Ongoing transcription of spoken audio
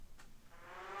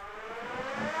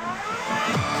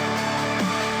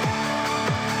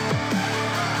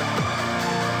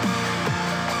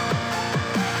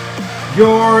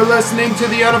You're listening to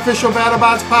the unofficial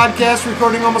BattleBots podcast,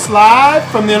 recording almost live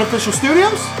from the unofficial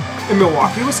studios in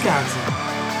Milwaukee, Wisconsin.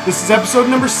 This is episode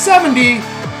number 70,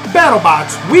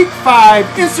 BattleBots Week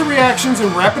 5 Instant Reactions and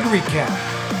Rapid Recap.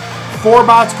 4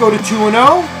 bots go to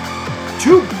 2-0,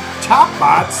 2 top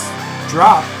bots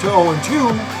drop to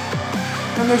 0-2,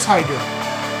 and there's Hydra.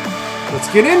 Let's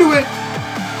get into it.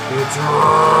 It's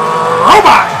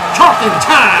robot talking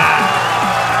time!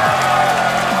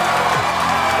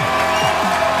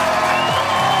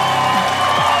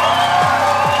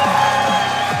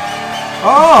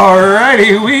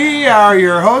 Alrighty, we are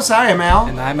your hosts. I am Al.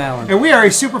 And I'm Alan. And we are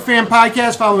a super fan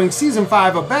podcast following Season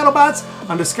 5 of BattleBots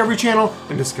on Discovery Channel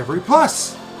and Discovery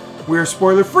Plus. We're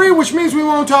spoiler free, which means we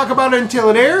won't talk about it until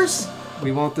it airs.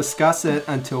 We won't discuss it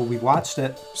until we watched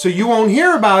it. So you won't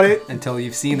hear about it until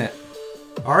you've seen it.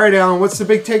 Alright, Alan, what's the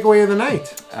big takeaway of the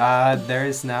night? There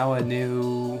is now a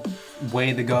new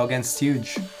way to go against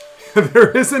Huge.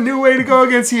 There is a new way to go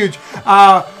against Huge.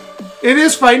 It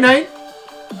is Fight Night.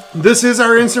 This is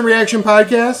our instant reaction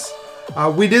podcast.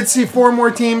 We did see 4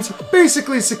 more teams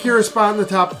basically secure a spot in the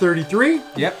top 33.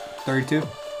 Yep, 32.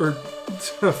 Or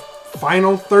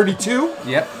final 32.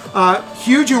 Yep.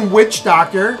 Huge and Witch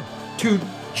Doctor, 2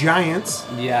 giants.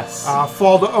 Yes.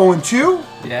 Fall to 0-2.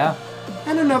 Yeah.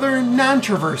 And another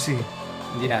nontroversy.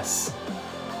 Yes.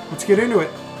 Let's get into it.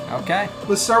 Okay.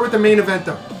 Let's start with the main event,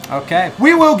 though. Okay.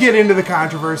 We will get into the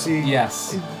controversy.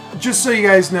 Yes. Just so you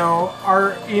guys know,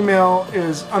 our email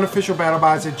is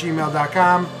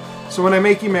unofficialbattlebots@gmail.com. So when I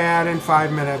make you mad in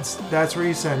 5 minutes, that's where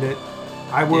you send it.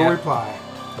 I will reply.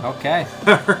 Okay.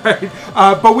 All right.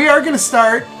 But we are going to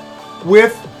start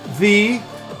with the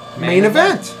main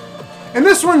event. And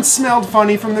this one smelled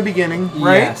funny from the beginning,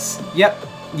 right? Yes. Yep.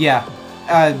 Yeah.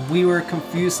 We were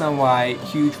confused on why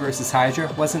Huge versus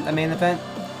Hydra wasn't the main event.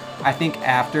 I think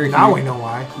after... Now we know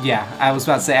why. Yeah, I was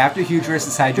about to say, after Huge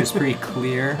versus Hydra, it's pretty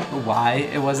clear why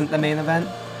it wasn't the main event.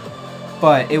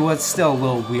 But it was still a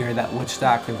little weird that Witch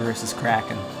Doctor versus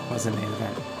Kraken was the main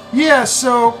event. Yeah,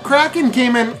 so Kraken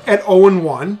came in at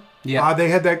 0-1. Yep. They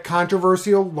had that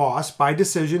controversial loss by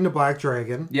decision to Black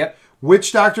Dragon. Yep.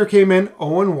 Witch Doctor came in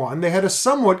 0-1. They had a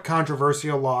somewhat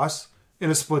controversial loss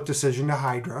in a split decision to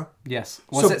Hydra. Yes.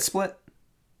 Was it split?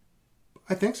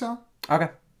 I think so. Okay.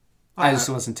 I just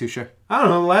wasn't too sure. I don't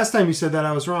know. The last time you said that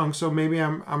I was wrong, so maybe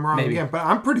I'm wrong again. But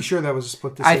I'm pretty sure that was a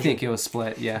split decision. I think it was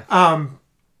split, yeah.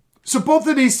 So both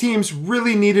of these teams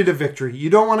really needed a victory.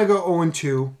 You don't want to go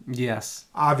 0-2. Yes.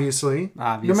 Obviously.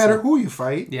 No matter who you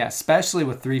fight. Yeah, especially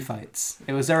with 3 fights.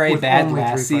 It was already bad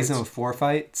last season with 4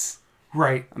 fights.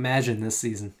 Right. Imagine this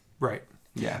season. Right.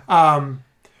 Yeah.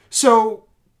 So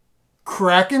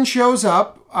Kraken shows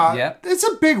up. Yep. It's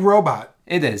a big robot.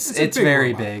 It is. It's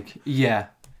very big. Yeah.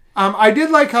 I did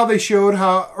like how they showed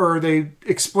they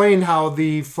explained how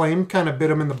the flame kind of bit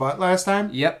him in the butt last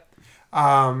time. Yep.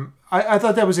 I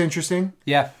thought that was interesting.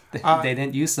 Yeah. They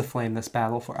didn't use the flame this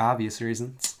battle for obvious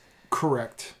reasons.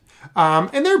 Correct.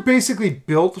 And they're basically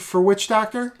built for Witch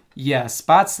Doctor. Yeah,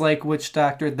 spots like Witch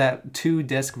Doctor, that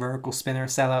 2-disc vertical spinner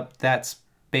setup, that's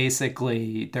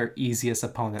basically their easiest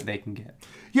opponent they can get.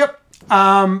 Yep.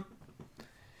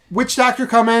 Witch Doctor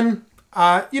come in,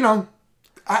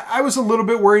 I was a little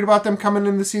bit worried about them coming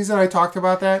in the season. I talked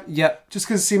about that. Yep. Just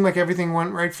because it seemed like everything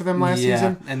went right for them last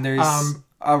season. Yeah, and there's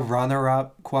a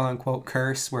runner-up, quote-unquote,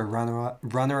 curse where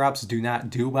runner-ups do not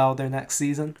do well their next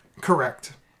season.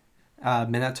 Correct.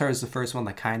 Minotaur is the first one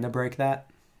to kind of break that.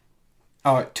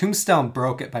 Oh, Tombstone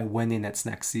broke it by winning its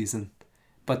next season.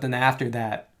 But then after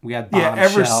that, we had Bombshell,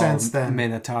 ever since then.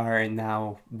 Minotaur, and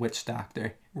now Witch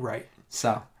Doctor. Right.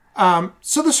 So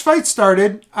this fight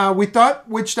started. We thought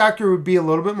Witch Doctor would be a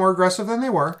little bit more aggressive than they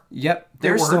were. Yep.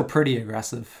 They were still pretty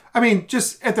aggressive. I mean,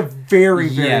 just at the very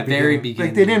beginning.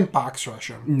 Like, they didn't box rush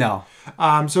him. No.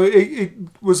 So it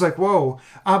was like, whoa.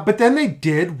 But then they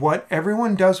did what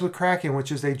everyone does with Kraken,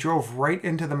 which is they drove right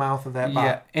into the mouth of that bot.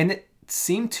 Yeah, and it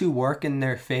seemed to work in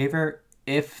their favor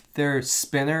if their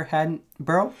spinner hadn't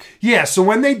broke. Yeah, so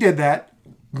when they did that,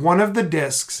 one of the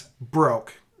discs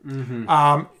broke.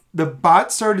 Mm-hmm. The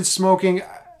bot started smoking.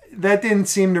 That didn't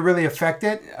seem to really affect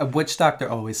it. A Witch Doctor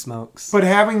always smokes. But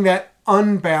having that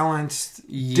unbalanced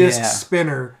disc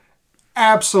spinner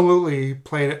absolutely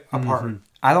played a part. Mm-hmm.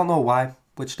 I don't know why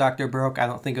Witch Doctor broke. I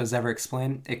don't think it was ever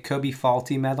explained. It could be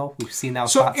faulty metal. We've seen now.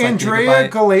 So Andrea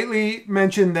Galately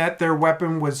mentioned that their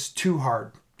weapon was too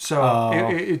hard. So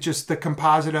it just, the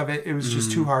composite of it, it was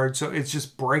just too hard. So it's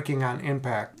just breaking on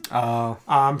impact.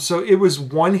 So it was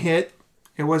one hit.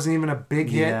 It wasn't even a big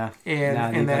hit.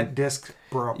 And that disc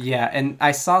broke. Yeah, and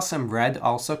I saw some red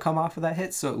also come off of that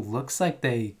hit. So it looks like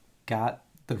they got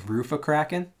the roof of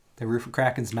Kraken, the roof of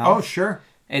Kraken's mouth. Oh, sure.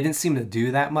 It didn't seem to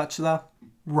do that much, though.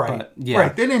 Right. But, yeah.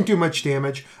 Right. They didn't do much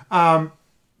damage.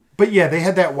 But yeah, they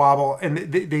had that wobble, and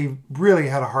they really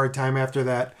had a hard time after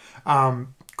that.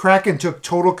 Kraken took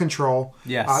total control.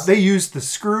 Yes. They used the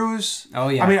screws. Oh,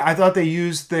 yeah. I mean, I thought they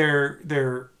used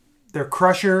their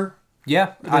crusher.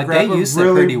 Yeah, They they used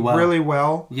it pretty well. Really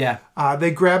well. Yeah.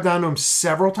 They grabbed onto him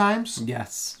several times.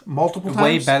 Yes. Multiple times.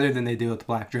 Way better than they do with the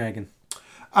Black Dragon.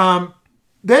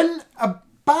 Then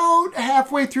about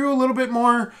halfway through, a little bit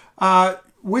more,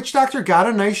 Witch Doctor got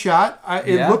a nice shot.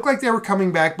 It looked like they were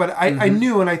coming back, but I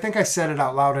knew, and I think I said it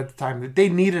out loud at the time, that they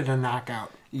needed a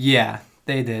knockout. Yeah,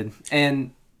 they did.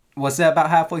 And was that about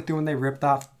halfway through when they ripped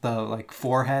off the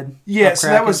forehead? Yeah, so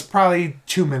that was probably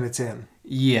 2 minutes in.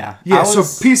 Yeah. Yeah, so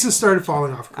pieces started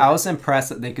falling off. I was impressed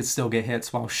that they could still get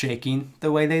hits while shaking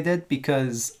the way they did,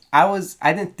 because I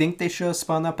didn't think they should have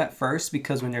spun up at first,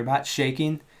 because when you're about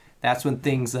shaking, that's when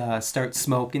things start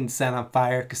smoking, set on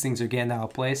fire, because things are getting out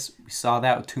of place. We saw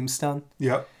that with Tombstone.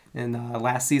 Yep. In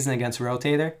last season against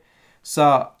Rotator.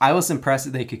 So I was impressed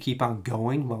that they could keep on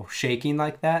going while shaking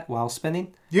like that, while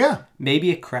spinning. Yeah.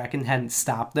 Maybe if Kraken hadn't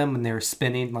stopped them when they were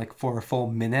spinning for a full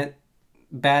minute,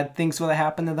 bad things would have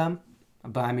happened to them.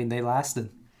 But, I mean, they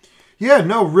lasted. Yeah,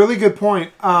 no, really good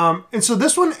point. And so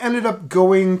this one ended up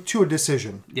going to a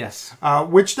decision. Yes.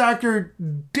 Witch Doctor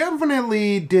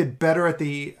definitely did better at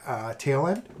the tail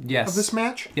end of this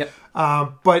match. Yep.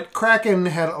 But Kraken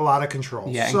had a lot of control.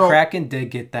 Yeah, and Kraken did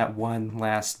get that one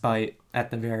last bite at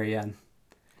the very end.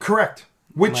 Correct.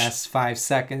 Which last 5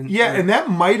 seconds. Yeah, and that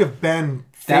might have been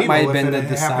fatal. That might have been the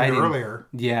deciding earlier.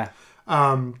 Yeah.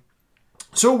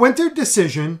 So it went to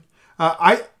decision.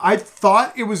 I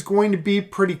thought it was going to be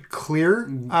pretty clear.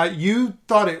 You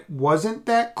thought it wasn't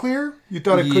that clear. You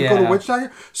thought it could go to Witch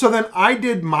Doctor. So then I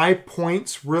did my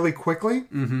points really quickly.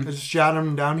 I just jotted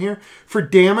them down here. For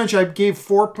damage, I gave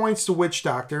 4 points to Witch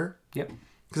Doctor. Yep.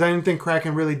 Because I didn't think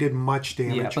Kraken really did much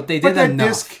damage. Yeah, but they did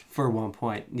enough for 1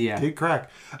 point. Yeah. Did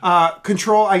crack.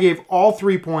 Control, I gave all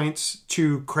 3 points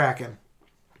to Kraken.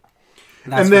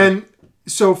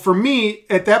 So for me,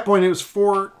 at that point, it was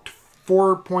 4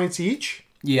 points each.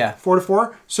 Yeah.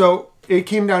 4-4. So it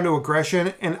came down to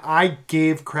aggression, and I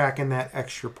gave Kraken that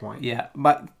extra point. Yeah.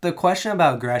 But the question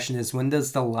about aggression is, when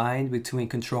does the line between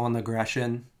control and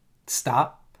aggression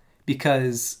stop?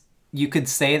 Because you could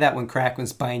say that when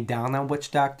Kraken's biting down on Witch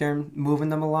Doctor and moving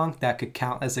them along, that could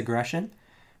count as aggression.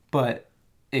 But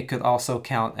it could also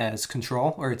count as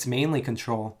control, or it's mainly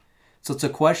control. So it's a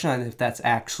question on if that's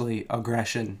actually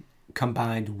aggression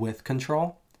combined with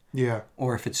control. Yeah.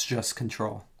 Or if it's just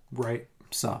control. Right.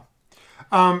 So.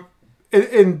 And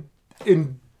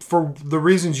for the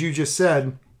reasons you just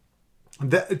said,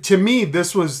 to me,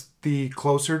 this was the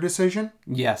closer decision.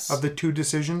 Yes. Of the 2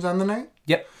 decisions on the night.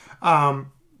 Yep.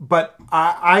 But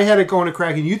I had it going to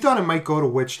Kraken. You thought it might go to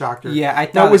Witch Doctor. Yeah, I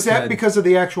thought now, was that because of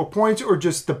the actual points, or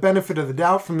just the benefit of the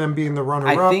doubt from them being the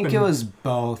runner-up? I think it was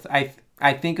both.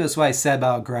 I think it was what I said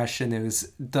about aggression. It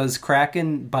was, does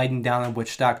Kraken biting down on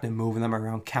Witch Doctor and moving them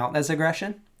around count as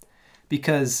aggression?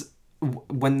 Because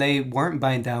when they weren't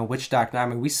biting down on Witch Doctor, I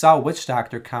mean, we saw Witch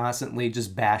Doctor constantly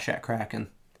just bash at Kraken.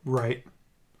 Right.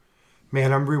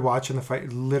 Man, I'm rewatching the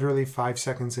fight literally 5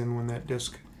 seconds in when that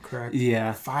disc cracked.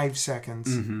 Yeah. 5 seconds.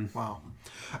 Mm-hmm.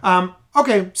 Wow.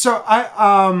 Okay, so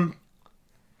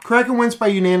Kraken wins by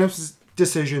unanimous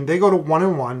decision. They go to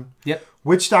 1-1. Yep.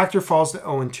 Witch Doctor falls to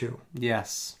 0-2.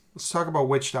 Yes. Let's talk about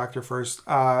Witch Doctor first.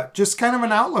 Just kind of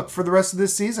an outlook for the rest of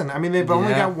this season. I mean, they've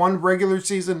only got one regular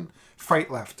season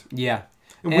fight left. Yeah.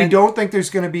 And we don't think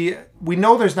there's going to be... We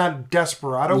know there's not a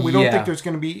Desperado. We don't think there's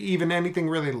going to be even anything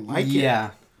really like it. Yeah.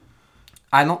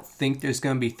 I don't think there's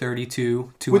going to be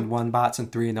 32 2-1 bots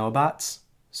and 3-0 bots.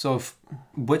 So if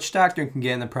Witch Doctor can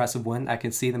get an impressive win, I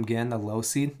can see them getting a low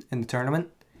seed in the tournament.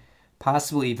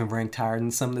 Possibly even ranked higher than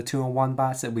some of the 2-1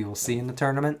 bots that we will see in the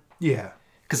tournament. Yeah.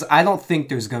 Because I don't think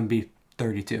there's going to be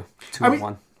 32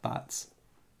 2-1 bots.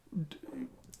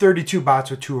 32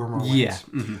 bots with 2 or more wins. Yeah.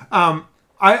 Mm-hmm.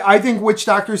 I think Witch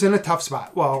Doctor's in a tough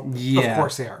spot. Well, of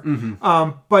course they are.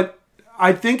 Mm-hmm. But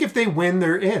I think if they win,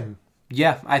 they're in.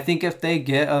 Yeah, I think if they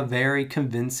get a very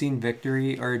convincing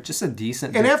victory or just a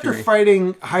decent victory. And after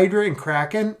fighting Hydra and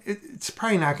Kraken, it's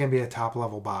probably not going to be a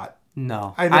top-level bot.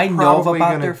 No. I know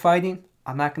about their fighting.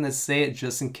 I'm not going to say it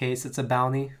just in case it's a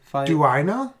bounty fight. Do I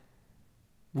know?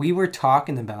 We were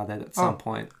talking about it at some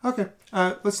point. Okay.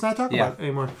 Let's not talk about it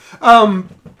anymore.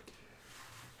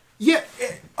 Yeah.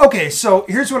 Okay, so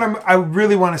here's what I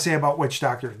really want to say about Witch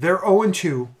Doctor. They're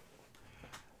 0-2.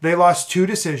 They lost 2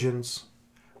 decisions.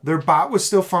 Their bot was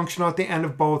still functional at the end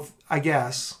of both, I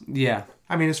guess. Yeah.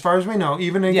 I mean, as far as we know,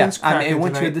 even against Kraken it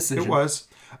went to a decision. It was.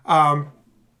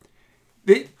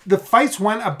 the fights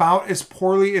went about as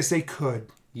poorly as they could.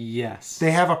 Yes.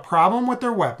 They have a problem with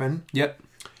their weapon. Yep.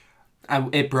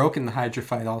 It broke in the Hydra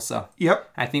fight also.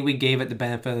 Yep. I think we gave it the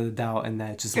benefit of the doubt, and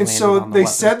that just and landed so on the they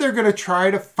weapon. said they're going to try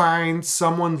to find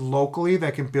someone locally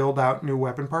that can build out new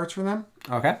weapon parts for them.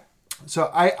 Okay.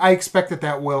 So I expect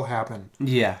that will happen.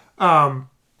 Yeah.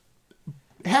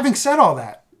 Having said all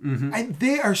that,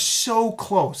 they are so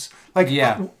close. Like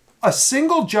a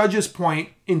single judge's point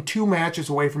in 2 matches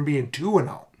away from being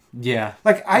 2-0. Yeah.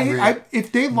 Like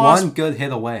if they lost one good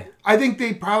hit away, I think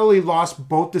they probably lost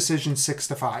both decisions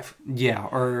 6-5. Yeah,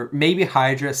 or maybe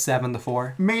Hydra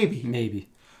 7-4. Maybe.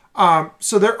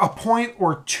 So they're a point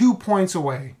or 2 points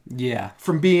away. Yeah.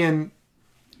 From being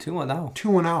 2-0.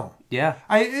 2-0. Yeah.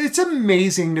 It's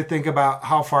amazing to think about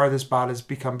how far this bot has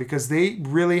become because they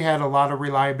really had a lot of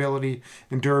reliability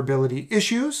and durability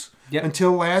issues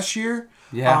until last year.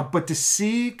 Yeah. But to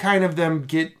see kind of them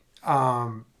get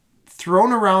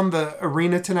thrown around the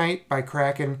arena tonight by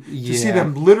Kraken, to see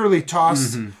them literally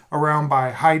tossed around by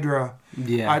Hydra,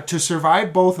 to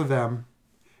survive both of them,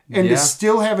 and to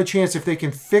still have a chance if they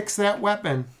can fix that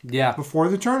weapon before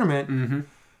the tournament,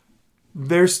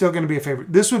 they're still going to be a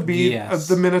favorite. This would be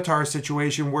the Minotaur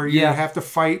situation where you have to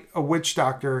fight a Witch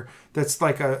Doctor that's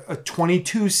like a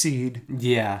 22 seed.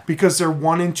 Yeah. Because they're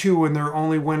 1 and 2 and their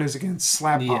only win is against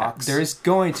Slapbox. Yeah. There's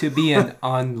going to be an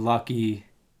unlucky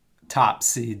top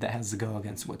seed that has to go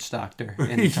against Witch Doctor.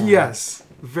 Yes,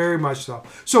 very much so.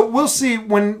 So we'll see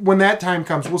when that time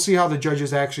comes. We'll see how the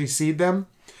judges actually seed them.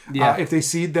 Yeah. If they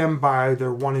seed them by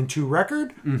their 1 and 2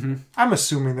 record, I'm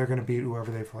assuming they're going to beat whoever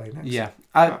they play next. Yeah.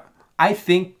 I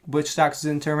think Witch Doctor's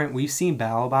in the tournament. We've seen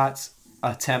BattleBots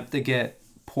attempt to get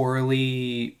poor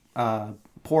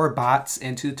bots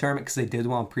into the tournament because they did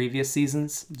well in previous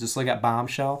seasons. Just like at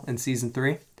Bombshell in season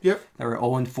 3. Yep. They were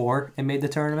 0-4 and made the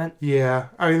tournament. Yeah.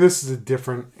 I mean, this is a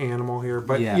different animal here,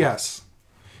 but yes.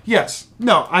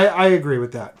 No, I agree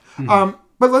with that.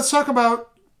 But let's talk about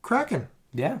Kraken.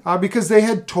 Yeah. Because they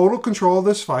had total control of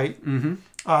this fight.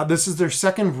 This is their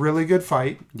second really good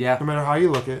fight. Yeah. No matter how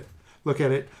you look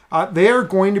at it. They are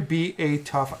going to be a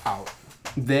tough out.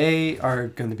 They are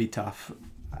going to be tough.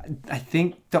 I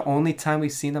think the only time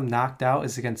we've seen them knocked out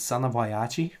is against Son of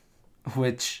Waiachi,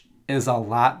 which is a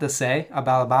lot to say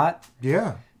about a bot.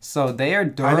 Yeah. So they are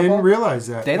durable. I didn't realize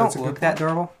that. They don't look that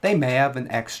durable. They may have an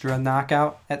extra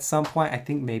knockout at some point. I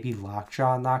think maybe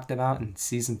Lockjaw knocked them out in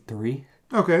season 3.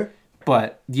 Okay.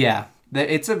 But yeah,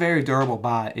 it's a very durable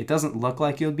bot. It doesn't look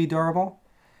like it would be durable.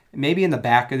 Maybe in the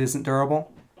back it isn't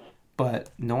durable, but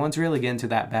no one's really getting to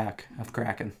that back of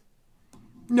Kraken.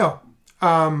 No.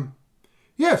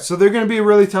 Yeah, so they're going to be a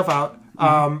really tough out.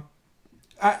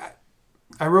 I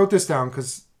wrote this down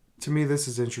because to me this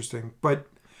is interesting, but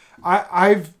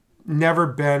I've never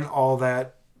been all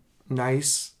that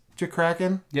nice to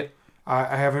Kraken. Yep.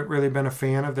 I haven't really been a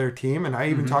fan of their team, and I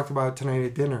even talked about it tonight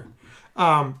at dinner.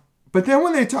 But then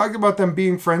when they talked about them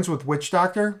being friends with Witch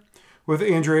Doctor, with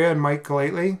Andrea and Mike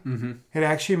lately, it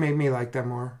actually made me like them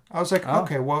more. I was like,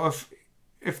 okay, well,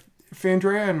 if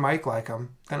Andrea and Mike like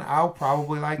them, then I'll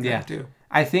probably like them too.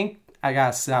 I think I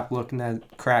got to stop looking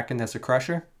at Kraken as a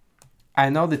crusher. I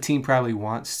know the team probably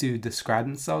wants to describe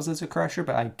themselves as a crusher,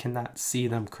 but I cannot see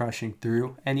them crushing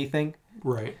through anything.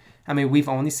 Right. I mean, we've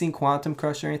only seen Quantum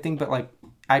crush or anything, but like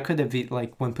I could have,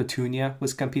 like when Petunia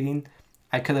was competing,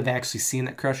 I could have actually seen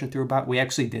it crushing through a bot. We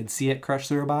actually did see it crush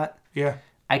through a bot. Yeah.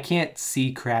 I can't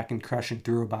see Kraken crushing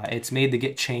through a bot. It's made to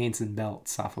get chains and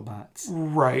belts off of bots.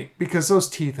 Right, because those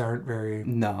teeth aren't very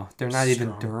No, they're not strong.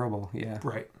 even durable. Yeah.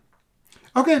 Right.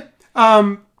 Okay.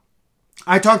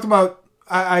 I talked about,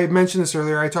 I mentioned this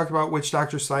earlier, I talked about Witch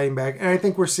Doctor sliding back, and I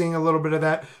think we're seeing a little bit of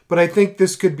that, but I think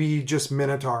this could be just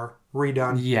Minotaur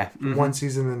redone. Yeah. One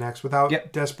season to the next without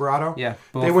Desperado. Yeah.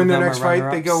 They win their next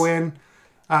fight, they go in,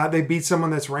 they beat someone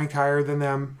that's ranked higher than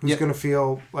them, who's going to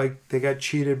feel like they got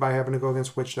cheated by having to go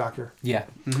against Witch Doctor. Yeah.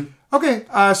 Okay,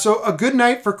 so a good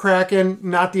night for Kraken,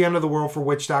 not the end of the world for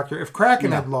Witch Doctor. If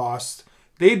Kraken had lost,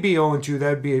 they'd be 0-2.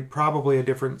 That'd be probably a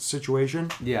different situation.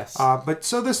 Yes. But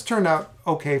so this turned out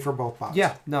okay for both bots.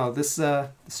 Yeah. No, this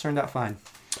turned out fine.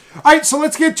 All right, so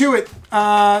let's get to it.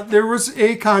 There was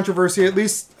a controversy, at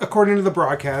least according to the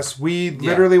broadcast. We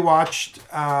literally watched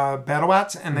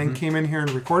BattleBots and then came in here and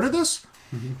recorded this.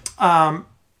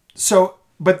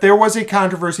 But there was a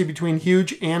controversy between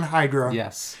Huge and Hydra.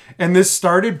 Yes. And this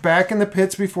started back in the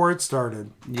pits before it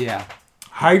started. Yeah.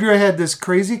 Hydra had this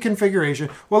crazy configuration.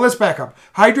 Well, let's back up.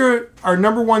 Hydra, our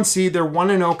number 1 seed, they're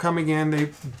 1-0 coming in.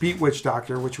 They beat Witch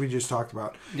Doctor, which we just talked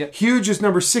about. Yep. Huge is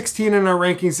number 16 in our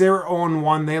rankings. They were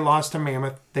 0-1. They lost to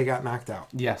Mammoth. They got knocked out.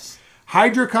 Yes.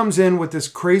 Hydra comes in with this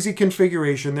crazy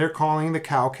configuration. They're calling the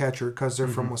cow catcher because they're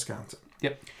from Wisconsin.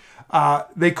 Yep.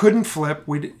 They couldn't flip.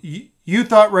 You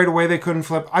thought right away they couldn't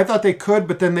flip. I thought they could,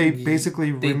 but then they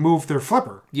basically removed their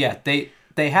flipper. Yeah, they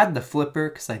had the flipper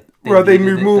because they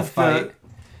removed the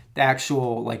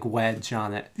actual like wedge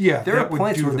on it. Yeah, there were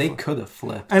points where they could have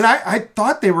flipped, and I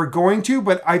thought they were going to,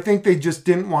 but I think they just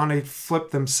didn't want to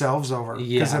flip themselves over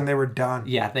because then they were done.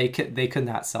 Yeah, they could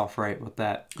not self-right with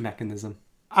that mechanism.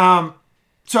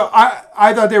 So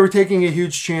I thought they were taking a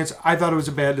huge chance. I thought it was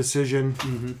a bad decision.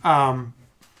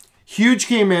 Huge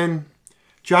came in.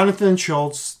 Jonathan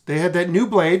Schultz. They had that new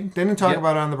blade. They didn't talk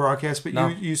about it on the broadcast,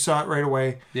 but you saw it right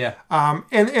away. Yeah.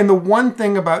 And the one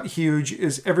thing about Huge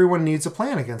is everyone needs a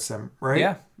plan against them, right?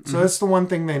 Yeah. So that's the one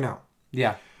thing they know.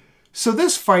 Yeah. So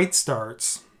this fight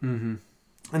starts, and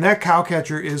that cow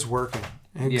catcher is working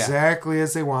exactly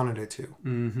as they wanted it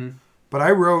to. But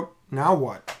I wrote, now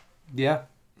what? Yeah.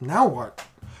 Now what?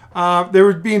 They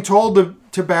were being told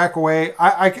to back away.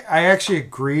 I actually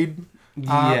agreed.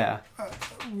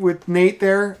 With Nate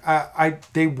there,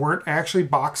 they weren't actually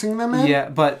boxing them in. Yeah,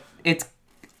 but it's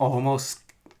almost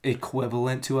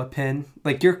equivalent to a pin.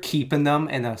 Like you're keeping them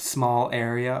in a small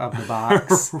area of the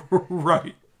box.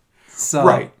 Right. So,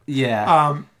 right.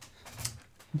 Yeah.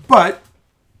 But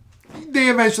they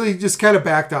eventually just kind of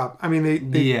backed up. I mean, they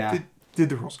did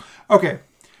the rules. Okay.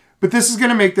 But this is going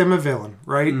to make them a villain,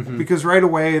 right? Because right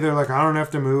away they're like, I don't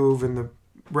have to move. And the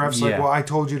ref's like, well, I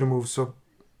told you to move, so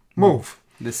move.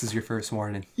 This is your first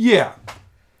warning. Yeah.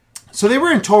 So they were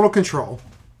in total control.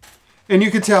 And you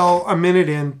could tell a minute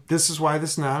in, this is why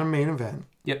this is not a main event.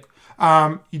 Yep.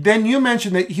 Then you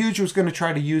mentioned that Huge was going to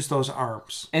try to use those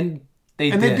arms. And they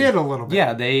did a little bit.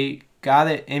 Yeah, they got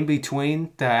it in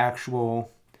between the actual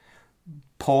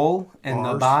pole and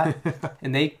the bot.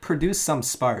 And they produced some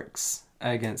sparks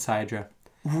against Hydra.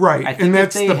 Right. And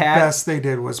that's the best they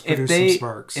did was produce some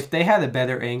sparks. If they had a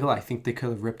better angle, I think they could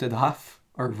have ripped it off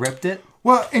or ripped it.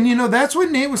 Well, and that's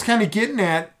what Nate was kind of getting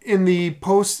at in the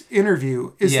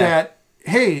post-interview is that,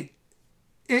 hey,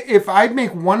 if I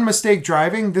make one mistake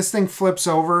driving, this thing flips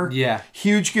over. Yeah.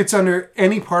 Huge gets under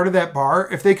any part of that bar.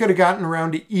 If they could have gotten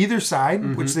around to either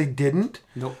side, which they didn't.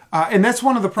 Nope. And that's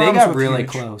one of the problems with Huge. They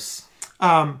got really close.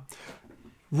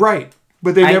 Right.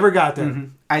 But they never got there.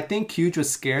 I think Huge was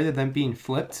scared of them being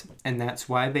flipped, and that's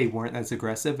why they weren't as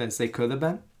aggressive as they could have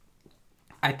been.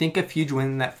 I think if Huge went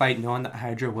in that fight knowing that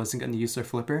Hydra wasn't going to use their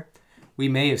flipper, we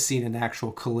may have seen an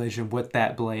actual collision with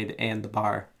that blade and the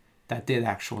bar that did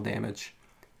actual damage.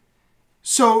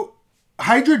 So,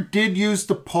 Hydra did use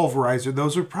the pulverizer.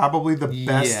 Those were probably the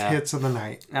best hits of the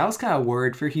night. I was kind of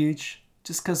worried for Huge,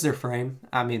 just because their frame.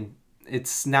 I mean,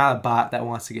 it's not a bot that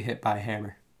wants to get hit by a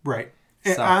hammer. Right.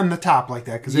 So, on the top like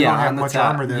that, because they don't have much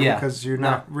armor there, because you're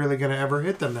not really going to ever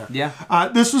hit them there. Yeah.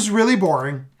 This was really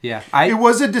boring. Yeah. It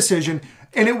was a decision.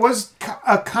 And it was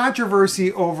a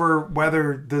controversy over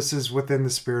whether this is within the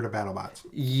spirit of BattleBots.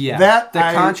 Yeah. The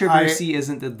controversy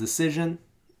isn't the decision.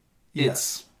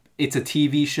 It's a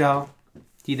TV show.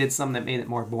 He did something that made it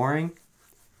more boring.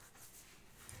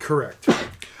 Correct.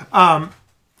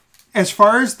 As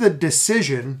far as the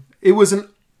decision, it was an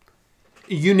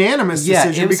unanimous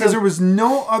decision because there was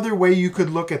no other way you could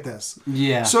look at this.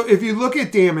 Yeah. So if you look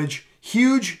at damage,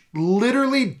 Huge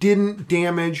literally didn't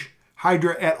damage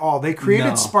Hydra at all. They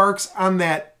created sparks on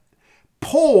that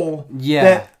pole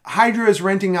that Hydra is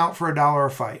renting out for $1 a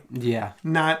fight. Yeah.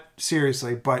 Not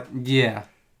seriously, but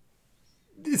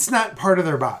it's not part of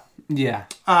their bot. Yeah.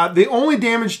 The only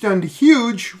damage done to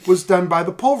Huge was done by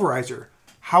the pulverizer.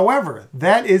 However,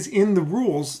 that is in the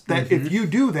rules that if you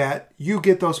do that, you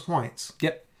get those points.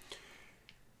 Yep.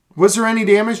 Was there any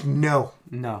damage? No.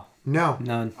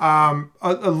 None.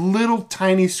 A little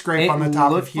tiny scrape on the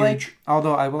top of Huge.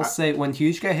 Although I will say, when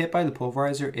Huge got hit by the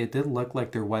pulverizer, it did look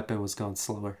like their weapon was going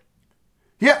slower.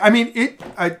 Yeah, I mean,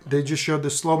 they just showed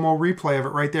the slow-mo replay of it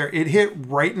right there. It hit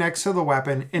right next to the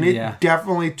weapon, and it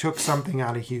definitely took something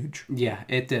out of Huge. Yeah,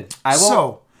 it did.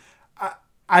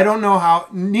 I don't know how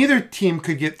neither team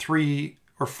could get 3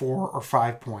 or 4 or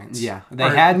 5 points. Yeah,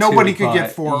 nobody could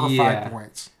get 4 or 5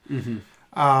 points.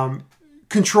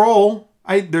 Control.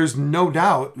 There's no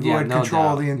doubt who had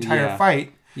control of the entire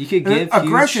fight. You could give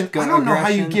aggression. Huge I don't know how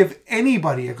you give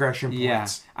anybody aggression points. Yeah,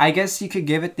 I guess you could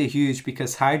give it to Huge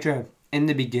because Hydra, in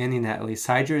the beginning at least,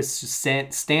 Hydra is just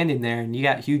standing there, and you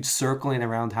got Huge circling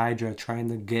around Hydra trying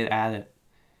to get at it.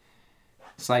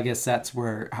 So I guess that's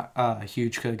where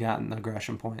Huge could have gotten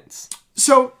aggression points.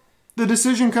 So the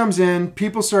decision comes in.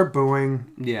 People start booing.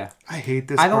 Yeah, I hate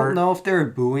this. I don't know if they're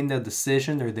booing the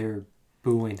decision or they're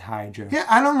booing Hydra. Yeah,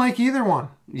 I don't like either one.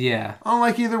 Yeah. I don't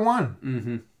like either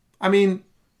one. I mean,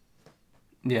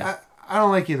 I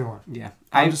don't like either one. Yeah.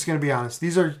 I'm just going to be honest.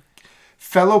 These are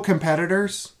fellow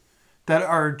competitors that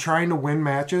are trying to win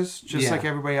matches, just like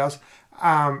everybody else.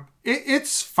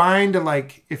 It's fine to,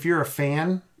 like, if you're a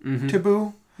fan, to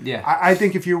boo. Yeah. I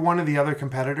think if you're one of the other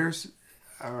competitors,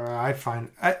 I'd find...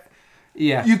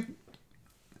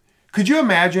 Could you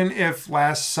imagine if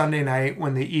last Sunday night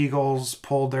when the Eagles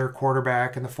pulled their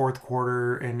quarterback in the fourth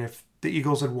quarter, and if the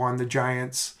Eagles had won, the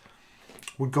Giants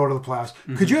would go to the playoffs?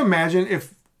 Mm-hmm. Could you imagine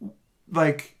if,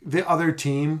 like, the other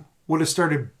team would have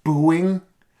started booing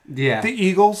the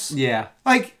Eagles? Yeah.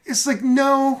 Like, it's like,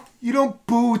 no, you don't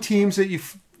boo teams that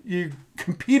you're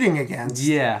competing against.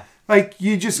 Yeah. Like,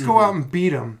 you just go out and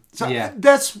beat them. So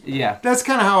that's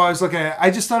kind of how I was looking at it. I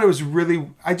just thought it was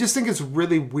I just think it's a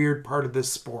really weird part of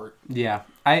this sport. Yeah.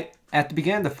 At the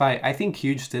beginning of the fight, I think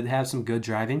Huge did have some good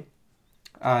driving.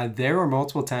 There were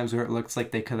multiple times where it looks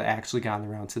like they could have actually gotten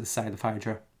around to the side of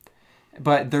Hydra.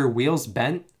 But their wheels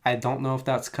bent. I don't know if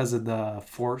that's because of the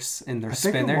force in their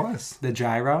spinner. I think it was. The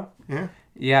gyro. Yeah.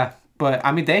 Yeah. But,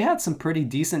 I mean, they had some pretty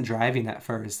decent driving at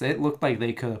first. It looked like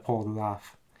they could have pulled it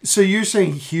off. So you're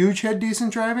saying Huge had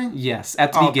decent driving? Yes,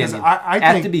 at the beginning.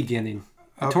 At the beginning.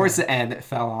 Okay. Towards the end, it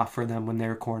fell off for them when they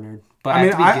were cornered. But I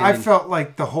mean, I felt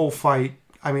like the whole fight,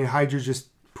 I mean, Hydra just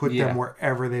put them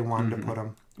wherever they wanted to put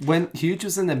them. When Huge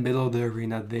was in the middle of the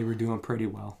arena, they were doing pretty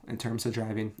well in terms of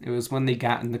driving. It was when they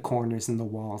got in the corners and the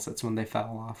walls, that's when they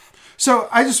fell off. So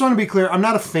I just want to be clear, I'm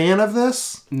not a fan of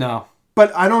this. No.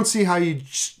 But I don't see how you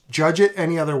judge it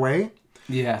any other way.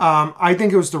 Yeah. I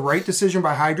think it was the right decision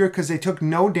by Hydra because they took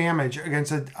no damage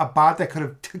against a bot that could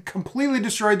have completely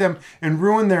destroyed them and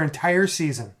ruined their entire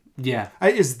season. Yeah.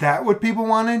 Is that what people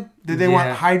wanted? Did they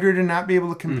want Hydra to not be able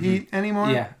to compete anymore?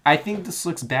 Yeah. I think this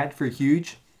looks bad for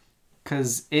Huge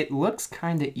because it looks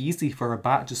kind of easy for a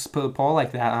bot just to put a pole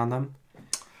like that on them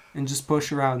and just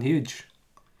push around Huge.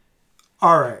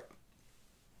 All right.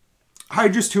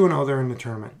 Hydra's 2-0. They're in the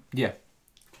tournament. Yeah.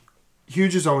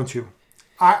 Huge is 0-2.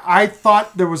 I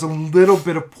thought there was a little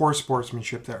bit of poor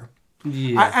sportsmanship there.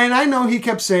 Yeah. And I know he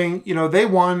kept saying, they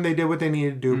won, they did what they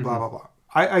needed to do, blah, blah, blah.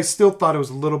 I still thought it was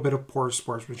a little bit of poor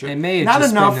sportsmanship. It may have not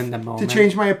just enough been in the moment. to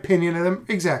change my opinion of them.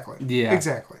 Exactly. Yeah.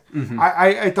 Exactly. Mm-hmm.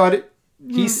 I thought it...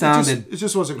 It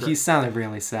just wasn't great. He sounded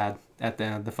really sad at the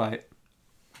end of the fight.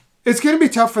 It's going to be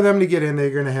tough for them to get in.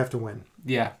 They're going to have to win.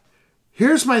 Yeah.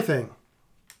 Here's my thing.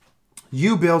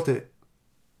 You built it,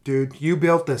 dude. You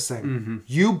built this thing. Mm-hmm.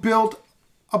 You built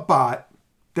a bot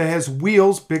that has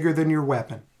wheels bigger than your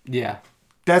weapon. Yeah.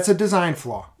 That's a design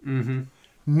flaw. Mm-hmm.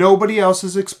 Nobody else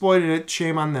has exploited it.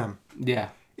 Shame on them. Yeah.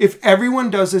 If everyone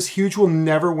does this, Huge will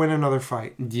never win another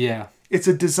fight. Yeah. It's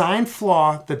a design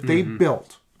flaw that they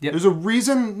built. Yep. There's a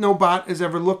reason no bot has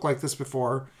ever looked like this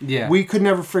before. Yeah. We could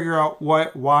never figure out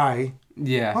why.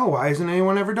 Yeah. Oh, why hasn't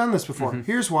anyone ever done this before? Mm-hmm.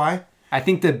 Here's why. I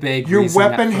think the big your reason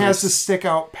weapon has to stick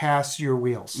out past your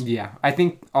wheels. Yeah. I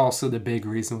think also the big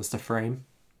reason was the frame.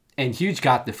 And Huge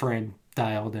got the frame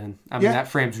dialed in. I mean, that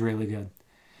frame's really good.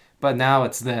 But now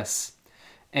it's this.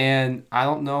 And I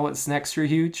don't know what's next for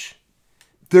Huge.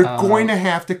 They're going to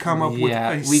have to come up with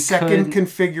a second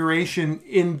configuration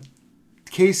in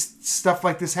case stuff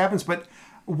like this happens. But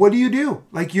what do you do?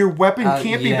 Like, your weapon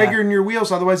can't be bigger than your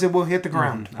wheels, otherwise it will hit the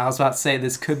ground. I was about to say,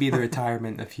 this could be the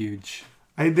retirement of Huge.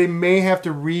 They may have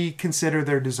to reconsider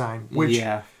their design, which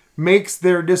makes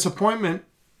their disappointment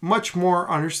much more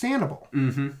understandable.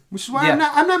 Mm-hmm. Which is why I'm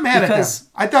not mad at them.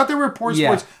 I thought they were poor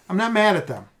sports. I'm not mad at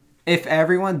them. If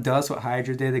everyone does what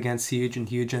Hydra did against Huge and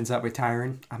Huge ends up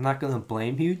retiring, I'm not going to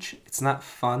blame Huge. It's not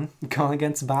fun going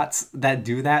against bots that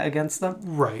do that against them.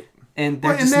 Right. And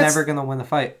they're just never going to win the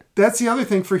fight. That's the other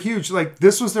thing for Huge. Like,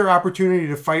 this was their opportunity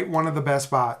to fight one of the best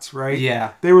bots, right?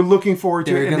 Yeah. They were looking forward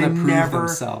to it, and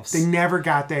themselves. They never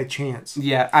got that chance.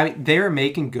 Yeah, I mean, they were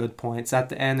making good points at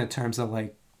the end in terms of,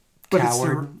 like,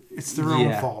 coward. It's their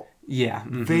own fault. Yeah.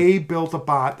 Mm-hmm. They built a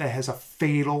bot that has a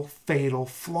fatal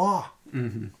flaw.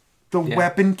 Mm-hmm. The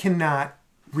weapon cannot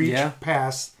reach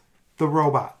past the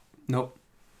robot. Nope.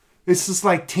 It's just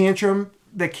like Tantrum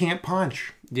that can't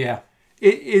punch. Yeah.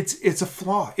 It's a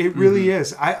flaw. It really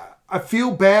is. I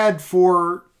feel bad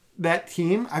for that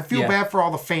team. I feel bad for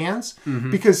all the fans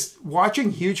because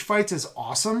watching Huge fights is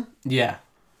awesome. Yeah.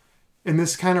 And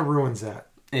this kind of ruins that.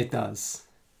 It does.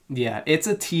 Yeah. It's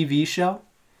a TV show.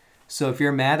 So if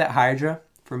you're mad at Hydra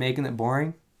for making it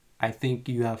boring, I think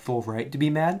you have full right to be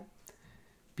mad.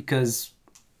 Because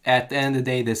at the end of the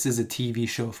day, this is a TV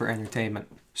show for entertainment.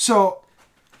 So,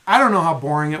 I don't know how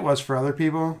boring it was for other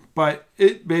people, but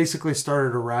it basically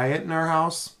started a riot in our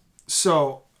house.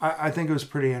 So, I think it was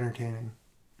pretty entertaining.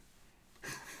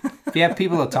 If you have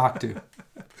people to talk to.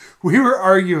 We were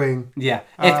arguing. Yeah.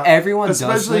 If everyone does this...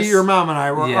 Especially your mom and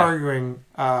I were arguing.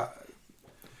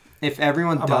 If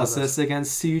everyone does this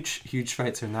against huge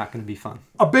fights are not going to be fun.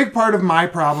 A big part of my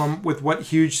problem with what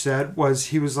Huge said was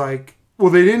he was like,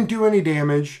 well, they didn't do any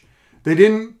damage. They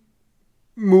didn't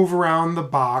move around the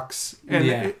box. And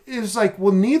it was like,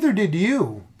 well, neither did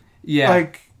you. Yeah.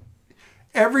 Like,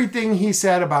 everything he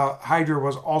said about Hydra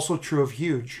was also true of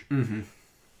Huge. Mm-hmm.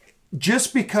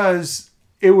 Just because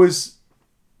it was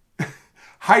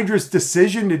Hydra's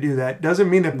decision to do that doesn't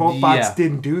mean that both bots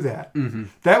didn't do that. Mm-hmm.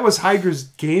 That was Hydra's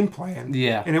game plan.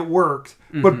 Yeah. And it worked.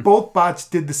 Mm-hmm. But both bots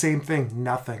did the same thing.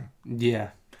 Nothing. Yeah.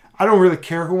 I don't really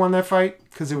care who won that fight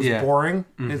because it was boring.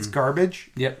 Mm-hmm. It's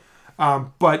garbage. Yep.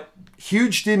 But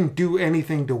Huge didn't do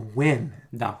anything to win.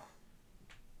 No.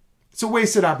 It's a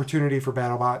wasted opportunity for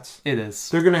BattleBots. It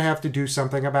is. They're going to have to do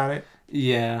something about it.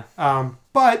 Yeah.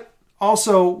 But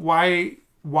also, why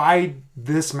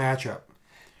this matchup?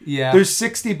 Yeah. There's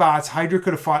 60 bots. Hydra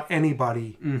could have fought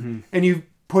anybody. Mm-hmm. And you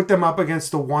put them up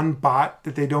against the one bot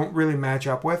that they don't really match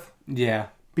up with. Yeah.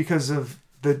 Because of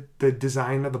the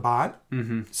design of the bot.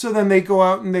 Mm-hmm. So then they go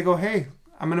out and they go, hey,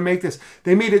 I'm going to make this.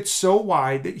 They made it so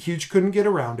wide that Huge couldn't get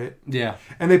around it. Yeah.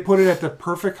 And they put it at the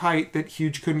perfect height that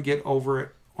Huge couldn't get over it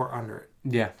or under it.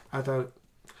 Yeah. I thought,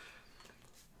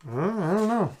 I don't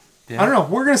know. Yeah. I don't know.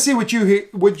 We're going to see what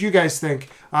you guys think.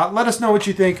 Let us know what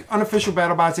you think.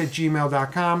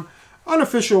 Unofficialbattlebots@gmail.com.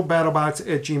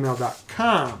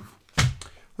 Unofficialbattlebots@gmail.com.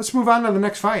 Let's move on to the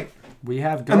next fight. We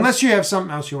have Unless you have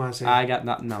something else you want to say. I got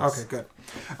nothing else. Okay, good.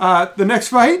 The next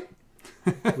fight.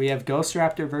 We have Ghost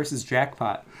Raptor versus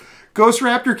Jackpot. Ghost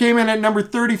Raptor came in at number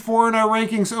 34 in our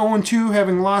rankings, 0-2,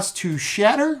 having lost to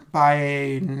Shatter by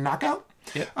a knockout.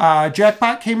 Yep.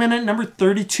 Jackpot came in at number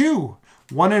 32.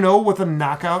 1-0 with a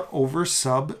knockout over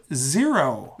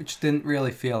Sub-Zero. Which didn't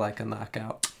really feel like a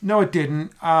knockout. No, it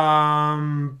didn't.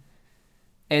 But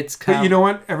you know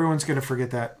what? Everyone's going to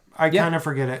forget that. I kind of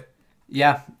forget it.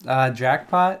 Yeah.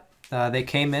 Jackpot, they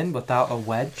came in without a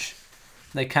wedge.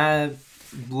 They kind of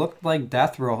looked like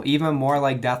Death Roll. Even more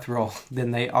like Death Roll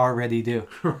than they already do.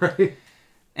 Right.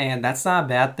 And that's not a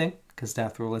bad thing, because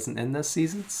Death Roll isn't in this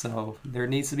season. So there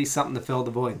needs to be something to fill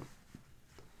the void.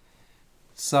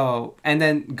 So, and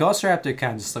then Ghost Raptor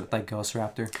kind of just looked like Ghost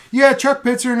Raptor. Yeah, Chuck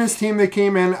Pitzer and his team, they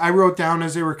came in. I wrote down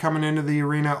as they were coming into the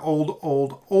arena,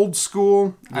 old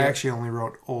school. Yep. I actually only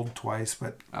wrote old twice,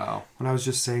 but when I was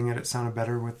just saying it, it sounded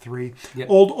better with 3. Yep.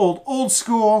 Old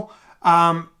school.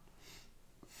 I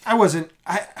was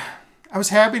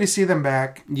happy to see them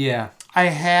back. Yeah. I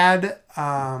had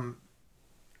some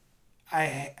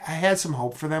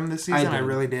hope for them this season. I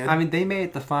really did. I mean, they made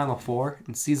it the Final Four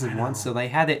in season 1, so they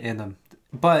had it in them.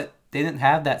 But they didn't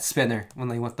have that spinner when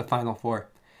they went to Final Four.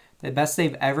 The best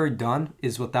they've ever done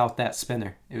is without that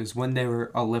spinner. It was when they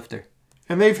were a lifter.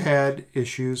 And they've had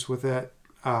issues with that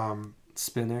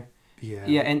spinner. Yeah.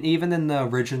 Yeah, and even in the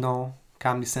original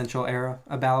Comedy Central era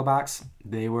of BattleBots,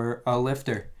 they were a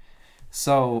lifter.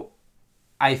 So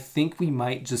I think we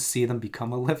might just see them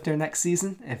become a lifter next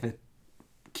season if it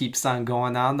keeps on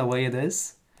going on the way it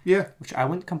is. Yeah. Which I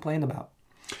wouldn't complain about.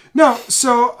 No,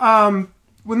 so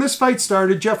when this fight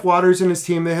started, Jeff Waters and his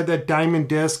team, they had that diamond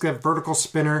disc, that vertical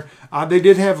spinner. They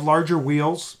did have larger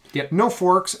wheels, no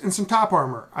forks, and some top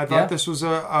armor. I thought this was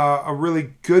a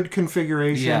really good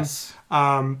configuration. Yes.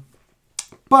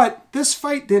 But this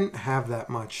fight didn't have that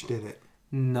much, did it?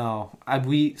 No.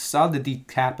 We saw the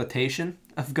decapitation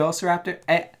of Ghost Raptor.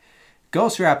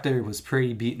 Ghost Raptor was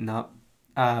pretty beaten up.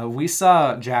 We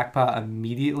saw Jackpot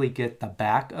immediately get the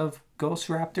back of Ghost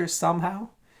Raptor somehow.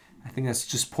 I think that's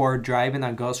just poor driving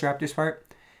on Ghost Raptor's part.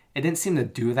 It didn't seem to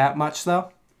do that much, though.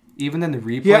 Even in the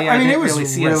replay, I didn't really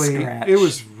see a scratch. It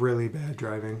was really bad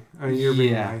driving. I mean, you're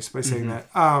being nice by saying that.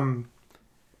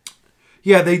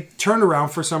 Yeah, they turned around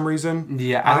for some reason.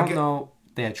 Yeah, I don't know.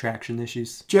 They had traction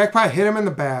issues. Jackpot hit him in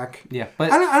the back. Yeah,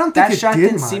 but I don't think that shot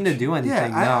didn't seem to do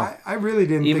anything. Yeah, I really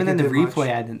didn't. Even think in the replay, much.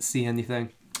 I didn't see anything.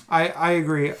 I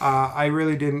agree. I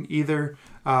really didn't either.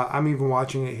 I'm even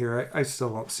watching it here. I still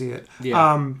don't see it.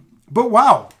 Yeah. But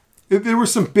wow, there were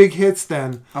some big hits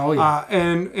then. Oh yeah.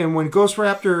 And when Ghost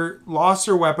Raptor lost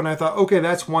her weapon, I thought, okay,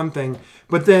 that's one thing.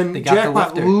 But then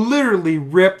Jackpot literally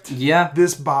ripped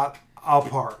this bot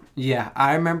apart. Yeah,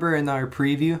 I remember in our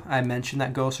preview, I mentioned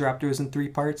that Ghost Raptor was in 3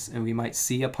 parts, and we might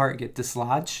see a part get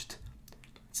dislodged.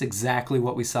 It's exactly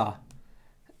what we saw.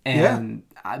 And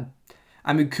I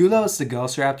mean, kudos to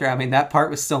Ghost Raptor. I mean, that part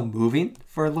was still moving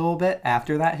for a little bit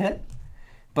after that hit.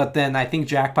 But then I think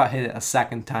Jackpot hit it a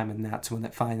second time, and that's when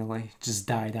it finally just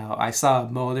died out. I saw a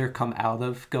motor come out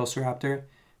of Ghost Raptor,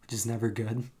 which is never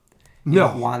good. You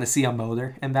don't want to see a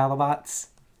motor in BattleBots.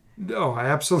 No,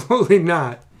 absolutely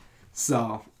not.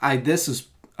 So this was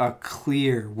a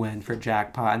clear win for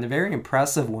Jackpot and a very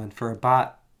impressive one for a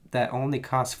bot that only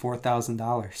cost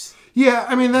 $4,000. Yeah,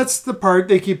 I mean, that's the part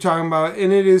they keep talking about,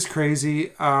 and it is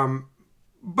crazy.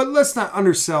 But let's not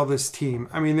undersell this team.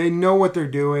 I mean, they know what they're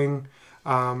doing,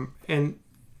 and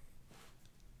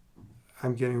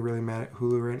I'm getting really mad at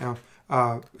Hulu right now,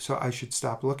 so I should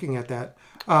stop looking at that.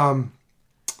 What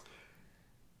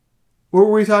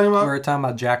were we talking about? We were talking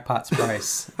about Jackpot's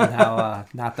price and how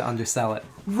not to undersell it.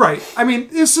 Right. I mean,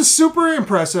 this is super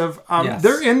impressive. Yes.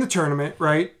 They're in the tournament,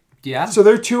 right? Yeah. So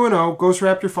they're 2-0. Ghost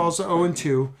Raptor falls to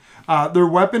 0-2. Their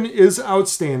weapon is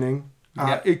outstanding.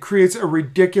 Yep. It creates a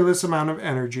ridiculous amount of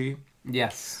energy.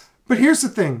 Yes. But here's the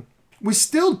thing. We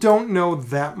still don't know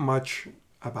that much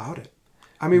about it.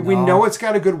 I mean, we know it's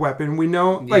got a good weapon. We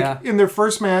know, like, in their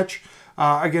first match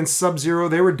against Sub-Zero,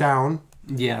 they were down.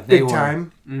 Yeah, they big were.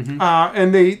 time. Mm-hmm.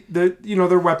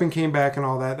 And their weapon came back and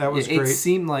all that. That was great. It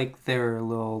seemed like they were a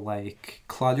little, like,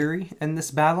 cluttery in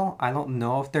this battle. I don't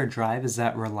know if their drive is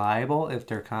that reliable, if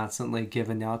they're constantly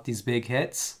giving out these big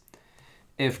hits.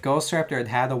 If Ghost Raptor had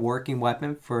had a working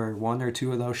weapon for one or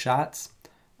two of those shots,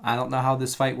 I don't know how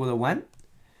this fight would have went.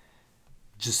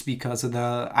 Just because of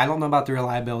I don't know about the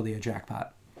reliability of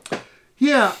Jackpot.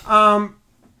 Yeah,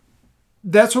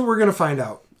 that's what we're going to find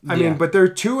out. I mean, but they're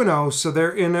 2-0, so they're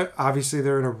in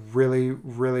a really,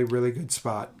 really, really good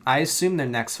spot. I assume their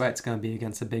next fight's going to be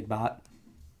against a big bot.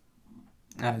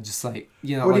 Just like,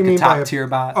 what like do you mean a top tier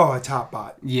bot. Oh, a top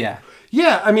bot. Yeah.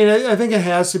 Yeah, I mean, I think it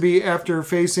has to be after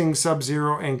facing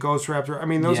Sub-Zero and Ghost Raptor. I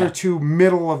mean, those are two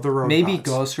middle of the road Maybe bots.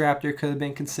 Ghost Raptor could have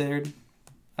been considered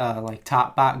like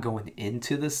top bot going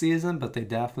into the season, but they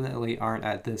definitely aren't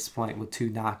at this point with two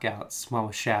knockouts, one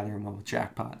with Shatter and one with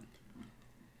Jackpot.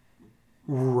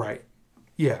 Right.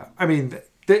 Yeah. I mean,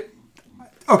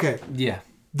 okay. Yeah.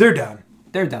 They're done.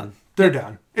 They're done. They're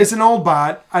done. It's an old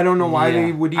bot. I don't know why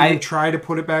they would even try to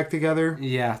put it back together.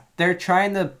 Yeah. They're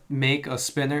trying to make a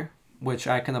spinner, which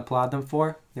I can applaud them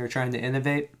for. They're trying to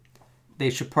innovate. They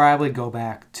should probably go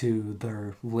back to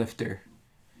their lifter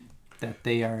that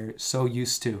they are so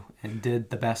used to and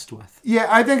did the best with. Yeah,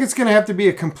 I think it's going to have to be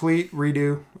a complete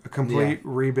redo, a complete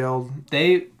rebuild.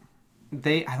 I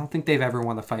don't think they've ever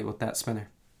won a fight with that spinner.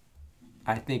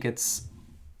 I think it's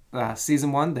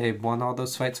season 1, they won all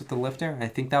those fights with the lifter. I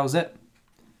think that was it.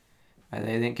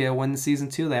 They didn't get a win in season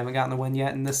 2. They haven't gotten a win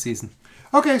yet in this season.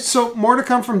 Okay, so more to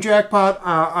come from Jackpot.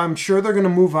 I'm sure they're going to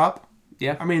move up.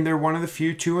 Yeah. I mean, they're one of the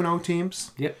few 2-0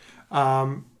 teams. Yep.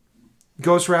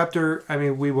 Ghost Raptor, I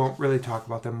mean, we won't really talk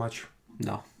about them much.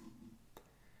 No.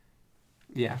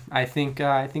 Yeah, I think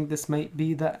this might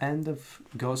be the end of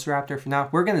Ghost Raptor for now.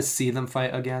 We're going to see them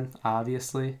fight again,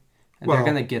 obviously. And they're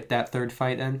going to get that third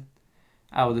fight in.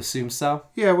 I would assume so.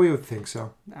 Yeah, we would think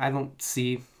so. I don't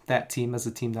see that team as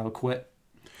a team that will quit.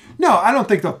 No, I don't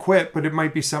think they'll quit, but it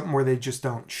might be something where they just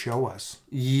don't show us.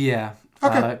 Yeah.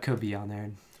 Okay. It could be on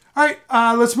there. All right,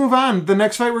 let's move on. The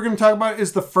next fight we're going to talk about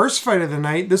is the first fight of the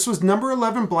night. This was number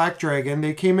 11 Black Dragon.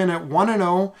 They came in at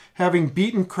 1-0, having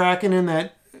beaten Kraken in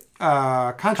that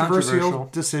controversial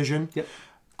decision. Yep.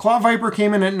 Claw Viper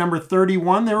came in at number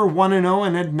 31. They were 1-0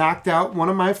 and had knocked out one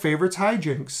of my favorites,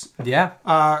 Hijinks. Yeah.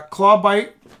 Claw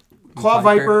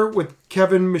Viper with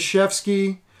Kevin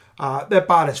Mishevsky. That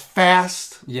bot is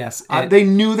fast. Yes. They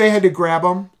knew they had to grab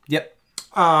him. Yep.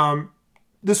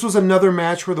 This was another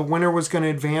match where the winner was going to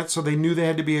advance, so they knew they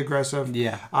had to be aggressive.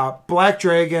 Yeah. Black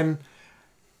Dragon,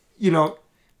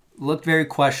 looked very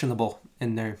questionable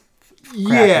in their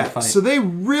fight. So they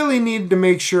really needed to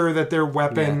make sure that their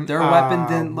weapon weapon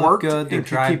didn't look good. Their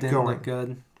drive didn't going. look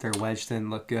good. Their wedge didn't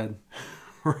look good.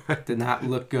 Right. Did not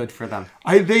look good for them.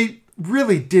 They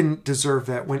really didn't deserve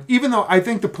that win, even though I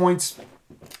think the points...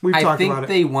 I think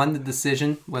they won the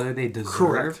decision. Whether they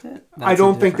deserved it, I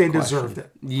don't think they deserved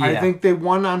it. Yeah. I think they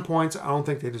won on points. I don't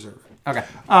think they deserve it. Okay.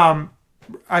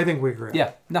 I think we agree.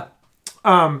 Yeah. No.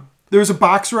 There was a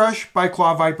box rush by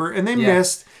Claw Viper, and they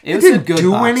missed. It was didn't a good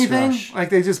do box anything. Rush. Like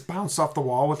they just bounced off the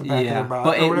wall with the back of their bot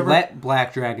but or whatever. It let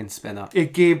Black Dragon spin up.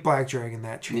 It gave Black Dragon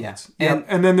that chance. Yeah.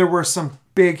 And then there were some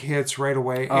big hits right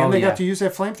away, and they got to use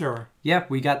that flamethrower. Yeah,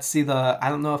 we got to see I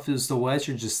don't know if it was the wedge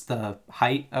or just the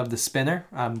height of the spinner.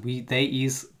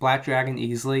 Black Dragon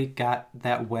easily got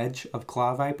that wedge of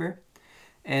Claw Viper.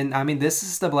 And, I mean, this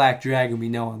is the Black Dragon we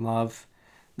know and love.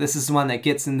 This is the one that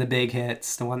gets in the big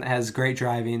hits, the one that has great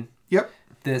driving. Yep.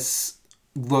 This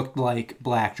looked like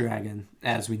Black Dragon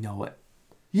as we know it.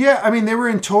 Yeah, I mean, they were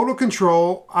in total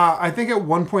control. I think at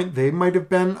one point they might have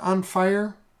been on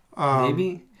fire.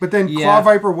 Maybe. But then Claw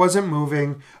Viper wasn't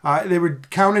moving. They were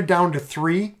counted down to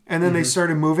 3, and then they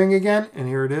started moving again. And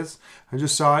here it is. I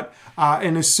just saw it.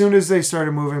 And as soon as they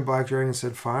started moving, Black Dragon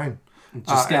said, fine.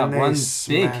 Just got one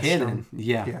big hit in.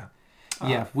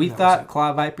 We thought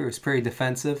Claw Viper was pretty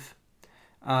defensive.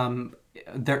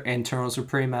 Their internals were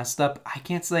pretty messed up. I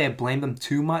can't say I blame them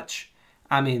too much.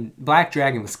 I mean, Black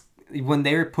Dragon was... When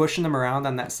they were pushing them around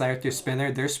on that side with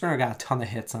their spinner got a ton of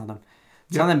hits on them.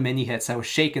 A ton of mini hits that was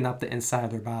shaking up the inside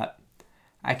of their bot.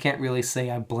 I can't really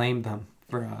say I blame them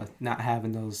for not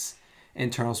having those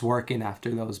internals working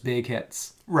after those big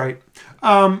hits. Right.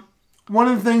 One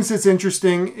of the things that's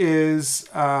interesting is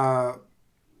the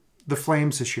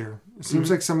flames this year. It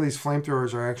seems like some of these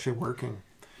flamethrowers are actually working.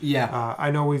 Yeah. I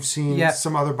know we've seen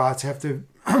some other bots have to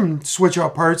switch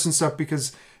out parts and stuff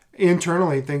because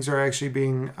internally things are actually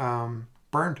being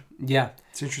burned. Yeah.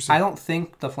 It's interesting. I don't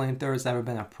think the flamethrower has ever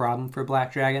been a problem for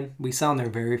Black Dragon. We saw in their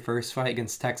very first fight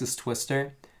against Texas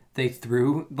Twister, they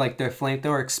threw, like, their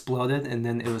flamethrower exploded and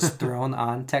then it was thrown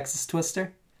on Texas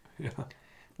Twister. Yeah.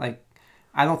 Like,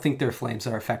 I don't think their flames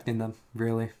are affecting them,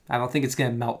 really. I don't think it's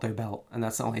going to melt their belt, and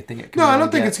that's the only thing it can I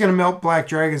don't think it's going to melt Black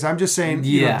Dragons. I'm just saying,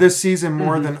 you know, this season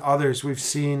more than others, we've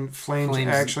seen flames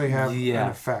actually have an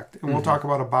effect. And we'll talk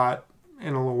about a bot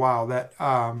in a little while that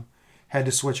had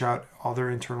to switch out all their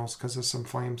internals because of some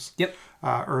flames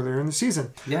earlier in the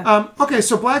season. Yeah. Okay,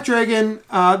 so Black Dragon,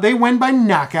 they win by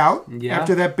knockout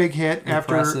after that big hit,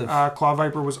 after Claw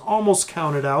Viper was almost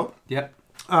counted out. Yep.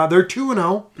 They're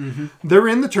 2-0. They're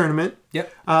in the tournament.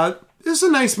 Yep. This is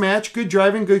a nice match. Good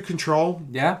driving, good control.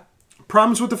 Yeah.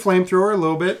 Problems with the flamethrower a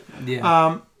little bit.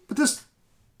 Yeah. But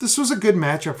this was a good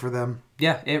matchup for them.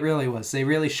 Yeah, it really was. They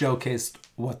really showcased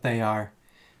what they are.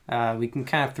 We can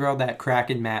kind of throw that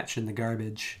Kraken match in the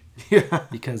garbage. Yeah.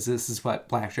 Because this is what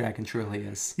Black Dragon truly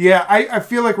is. Yeah, I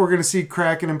feel like we're going to see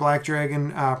Kraken and Black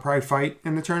Dragon probably fight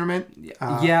in the tournament.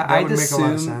 That would make a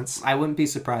lot of sense. I wouldn't be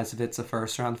surprised if it's a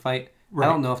first round fight. Right. I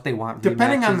don't know if they want rematches.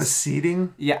 Depending on the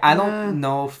seeding. Yeah, I don't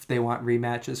know if they want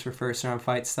rematches for first round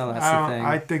fights, though. That's the thing.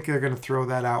 I think they're going to throw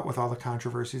that out with all the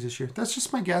controversies this year. That's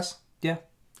just my guess. Yeah.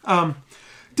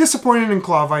 Disappointed in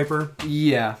Claw Viper.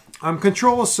 Yeah.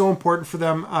 Control is so important for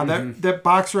them. That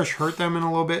box rush hurt them in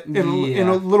a little bit, in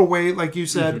a little way, like you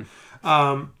said.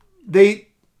 They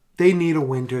need a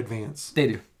win to advance. They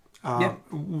do.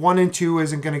 1 and 2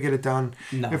 isn't going to get it done.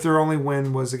 No. If their only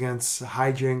win was against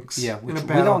Hijinks. Yeah, which we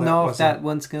don't know if that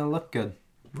one's going to look good.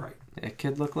 Right. It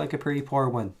could look like a pretty poor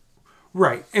win.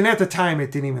 Right. And at the time,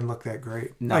 it didn't even look that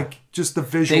great. No. Like, just the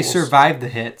visuals. They survived the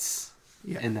hits,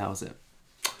 and that was it.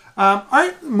 All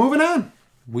right, moving on.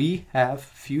 We have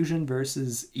Fusion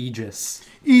versus Aegis.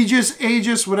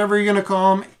 Aegis, whatever you're going to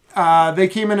call them. They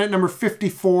came in at number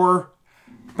 54,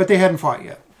 but they hadn't fought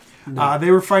yet. No. They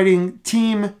were fighting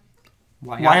Team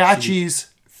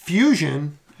Waiachi's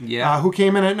Fusion, who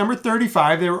came in at number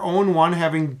 35. They were 0-1,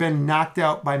 having been knocked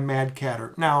out by Mad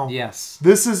Catter. Now,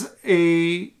 this is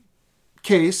a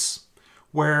case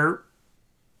where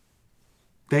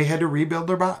they had to rebuild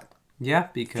their bot. Yeah,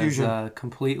 because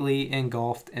completely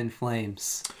engulfed in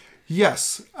flames.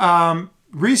 Yes.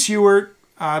 Reese Ewert,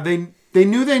 they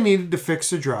knew they needed to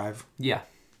fix the drive. Yeah.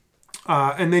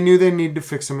 And they knew they needed to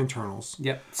fix some internals.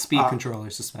 Yep. Speed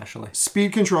controllers especially.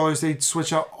 Speed controllers, they'd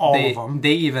switch out all of them.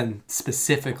 They even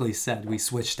specifically said we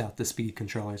switched out the speed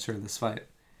controllers for this fight.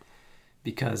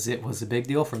 Because it was a big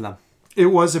deal for them. It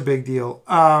was a big deal.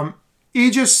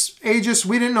 Aegis,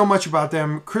 we didn't know much about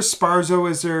them. Chris Sparzo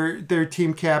is their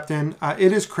team captain.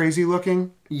 It is crazy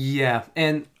looking. Yeah,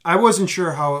 and I wasn't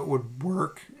sure how it would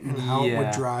work and how it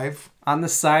would drive. On the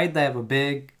side, they have a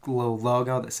big little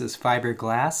logo that says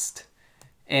fiberglassed.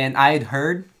 And I had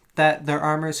heard that their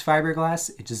armor is fiberglass.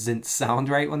 It just didn't sound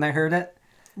right when I heard it.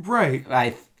 Right.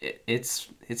 It's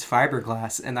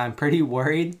fiberglass, and I'm pretty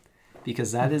worried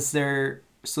because that is their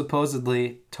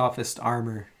supposedly toughest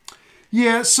armor.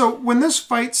 Yeah, so when this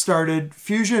fight started,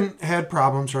 Fusion had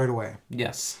problems right away.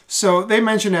 Yes. So they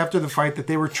mentioned after the fight that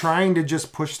they were trying to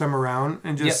just push them around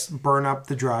and just burn up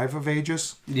the drive of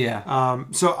Aegis. Yeah.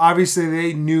 So obviously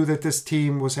they knew that this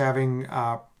team was having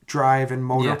drive and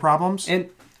motor problems. And,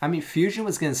 I mean, Fusion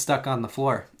was getting stuck on the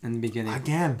floor in the beginning.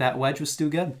 Again. That wedge was too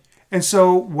good. And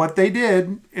so what they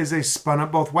did is they spun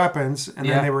up both weapons, and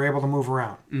then they were able to move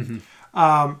around.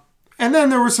 Mm-hmm. And then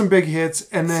there were some big hits,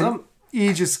 and then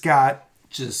Aegis got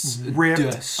just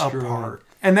ripped apart.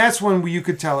 And that's when you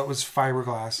could tell it was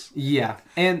fiberglass. Yeah.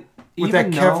 And with that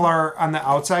Kevlar on the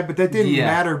outside, but that didn't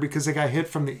matter because they got hit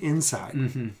from the inside.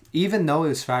 Mm-hmm. Even though it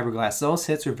was fiberglass, those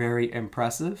hits were very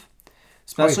impressive,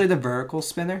 especially the vertical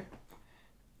spinner.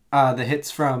 The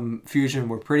hits from Fusion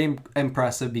were pretty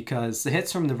impressive because the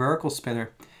hits from the vertical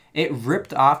spinner, It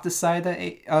ripped off the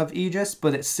side of Aegis,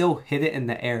 but it still hit it in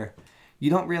the air. You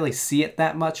don't really see it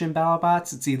that much in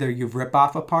BattleBots. It's either you rip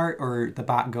off a part or the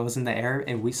bot goes in the air,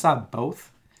 and we saw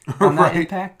both on that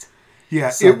impact. Yeah,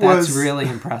 so that's really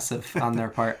impressive on their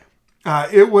part.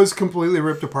 It was completely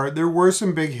ripped apart. There were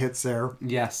some big hits there.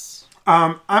 Yes.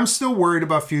 I'm still worried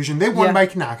about Fusion. They won by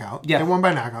knockout. Yeah. They won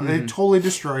by knockout. They totally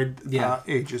destroyed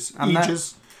Aegis.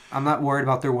 I'm not worried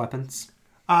about their weapons.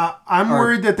 I'm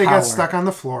worried that they got stuck on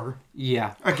the floor.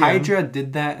 Yeah. Again. Hydra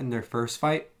did that in their first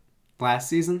fight last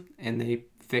season, and they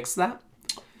fixed that.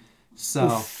 So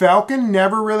Falcon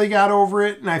never really got over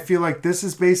it, and I feel like this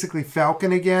is basically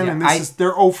Falcon again, and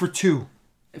they're 0 for 2.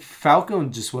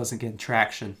 Falcon just wasn't getting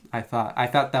traction. I thought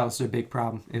that was their big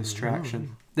problem. It was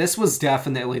traction. This was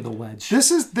definitely the wedge.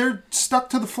 They're stuck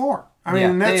to the floor. I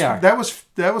mean, that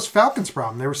was Falcon's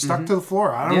problem. They were stuck to the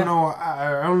floor. I don't know.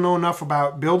 I don't know enough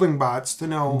about building bots to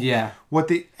know what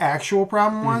the actual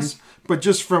problem was. But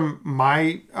just from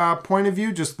my point of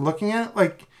view, just looking at it,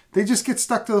 like they just get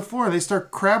stuck to the floor. They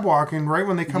start crab walking right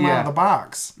when they come out of the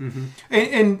box,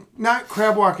 and not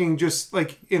crab walking just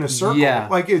like in a circle. Yeah.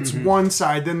 Like it's one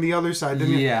side, then the other side,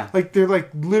 then like they're like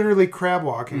literally crab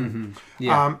walking.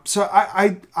 So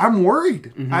I'm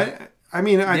worried. I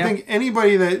mean, I think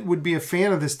anybody that would be a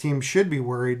fan of this team should be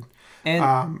worried.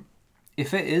 And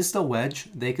if it is the wedge,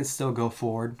 they can still go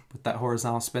forward with that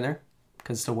horizontal spinner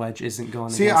because the wedge isn't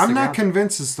going. See, I'm not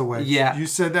convinced it's the wedge. Yeah, you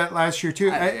said that last year too,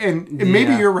 and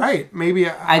maybe you're right. Maybe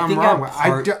I'm wrong.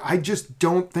 I just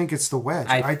don't think it's the wedge.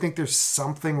 I think there's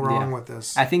something wrong with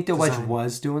this. I think the wedge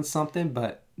was doing something,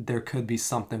 but there could be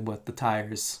something with the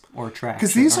tires or traction.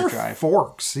 Because these are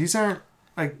forks. These aren't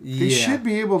like they should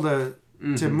be able to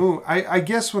move. I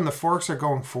guess when the forks are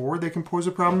going forward, they can pose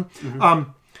a problem.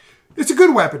 It's a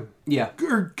good weapon. Yeah.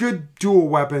 Or good dual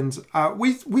weapons.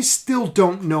 We still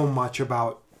don't know much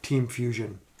about Team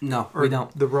Fusion. No, we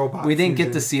don't. The robot. We didn't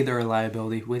get to see their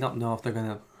reliability. We don't know if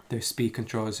their speed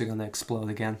controllers are gonna explode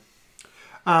again.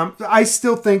 I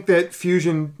still think that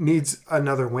Fusion needs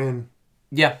another win.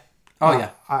 Yeah. Oh yeah.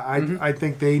 I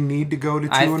think they need to go to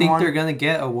 2-1. I think they're gonna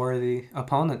get a worthy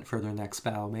opponent for their next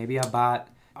battle. Maybe a bot.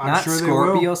 Not sure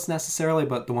Scorpios necessarily,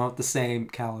 but the one with the same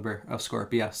caliber of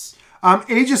Scorpios.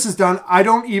 Aegis is done. I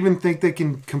don't even think they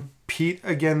can compete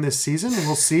again this season.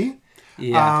 We'll see.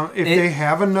 If they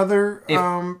have another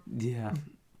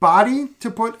body to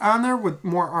put on there with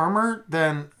more armor,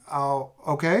 then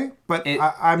okay. But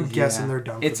I'm guessing they're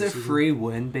done. It's a free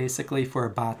win, basically, for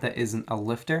a bot that isn't a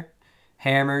lifter.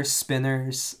 Hammers,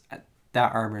 spinners,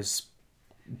 that armor's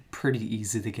pretty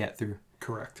easy to get through.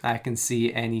 Correct. I can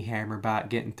see any hammer bot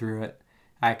getting through it.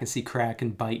 I can see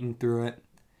Kraken biting through it.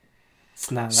 It's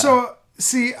not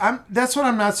that's what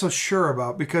I'm not so sure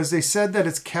about because they said that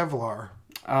it's Kevlar.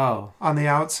 Oh. On the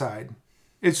outside.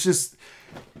 It's just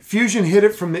Fusion hit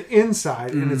it from the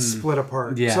inside and it's split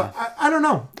apart. Yeah. So I don't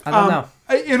know. I don't know.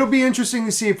 It'll be interesting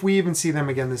to see if we even see them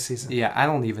again this season. Yeah, I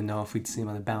don't even know if we'd see them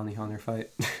on the Bounty Hunter fight.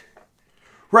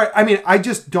 Right. I mean, I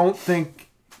just don't think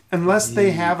unless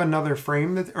they have another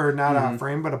frame or not a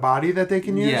frame, but a body that they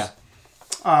can use. Yeah.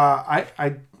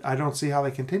 I don't see how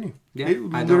they continue. Yeah, it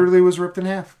literally was ripped in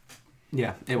half.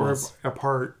 Yeah, it was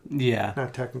apart. Yeah,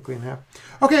 not technically in half.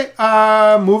 Okay,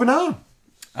 moving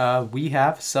on. We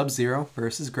have Sub-Zero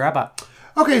versus Grabot.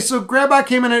 Okay, so Grabot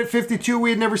came in at 52. We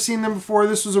had never seen them before.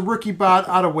 This was a rookie bot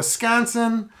out of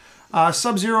Wisconsin.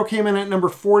 Sub-Zero came in at number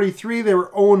 43. They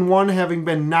were 0-1, having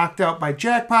been knocked out by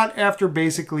Jackpot after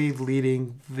basically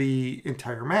leading the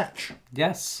entire match.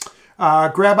 Yes.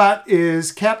 Grabot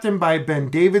is captained by Ben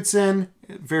Davidson.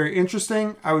 Very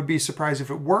interesting. I would be surprised if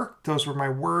it worked. Those were my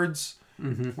words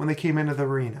when they came into the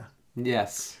arena.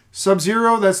 Yes.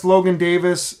 Sub-Zero, that's Logan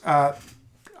Davis.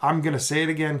 I'm going to say it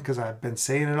again because I've been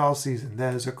saying it all season.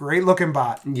 That is a great looking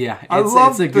bot. Yeah,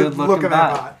 it's a good looking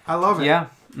bot. I love it. Yeah.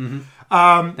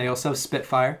 Mm-hmm. They also have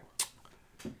Spitfire.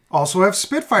 Also have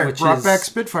Spitfire. Brought back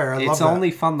Spitfire. I love that. It's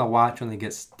only fun to watch when it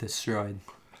gets destroyed.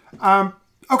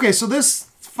 Okay, so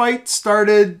this fight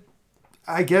started,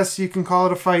 I guess you can call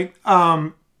it a fight.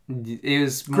 It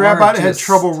was Grabot had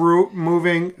trouble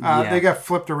moving. They got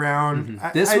flipped around. Mm-hmm.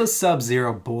 This was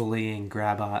Sub-Zero bullying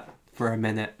Grabot for a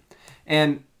minute.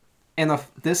 And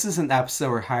this is an episode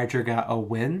where Hydra got a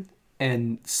win,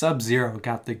 and Sub-Zero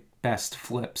got the best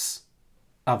flips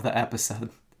of the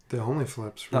episode. The only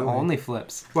flips, really. The only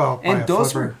flips. Well, and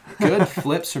those were good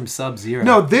flips from Sub-Zero.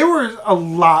 No, there were a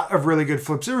lot of really good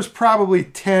flips. There was probably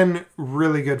 10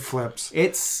 really good flips.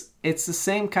 It's the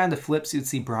same kind of flips you'd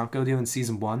see Bronco do in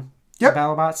season 1. Yep.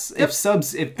 BattleBots. Yep.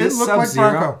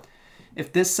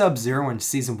 If this Sub-Zero in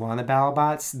season 1 of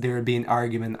BattleBots, there would be an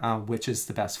argument on which is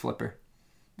the best flipper.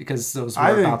 because those were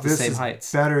I think about the this same is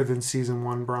heights. better than season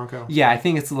 1 Bronco. Yeah, I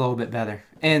think it's a little bit better.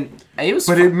 And it was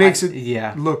But fun. it makes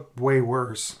it look way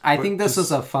worse. I But think this was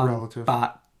just a fun relative.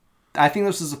 bot. I think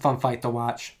this was a fun fight to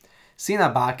watch. Seeing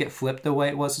that bot get flipped the way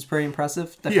it was pretty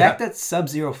impressive. The fact that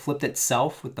Sub-Zero flipped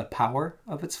itself with the power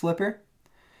of its flipper,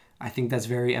 I think that's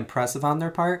very impressive on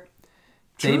their part.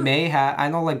 They may have... I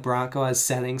know like Bronco has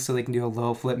settings so they can do a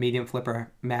low flip, medium flip,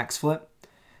 or max flip.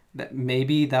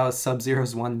 Maybe that was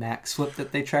Sub-Zero's one max flip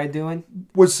that they tried doing.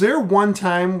 Was there one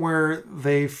time where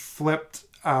they flipped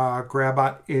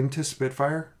Grabot into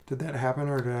Spitfire? Did that happen,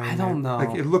 or did I don't know.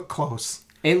 Like it looked close.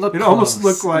 It close. Almost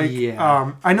looked like.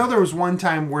 Yeah. I know there was one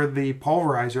time where the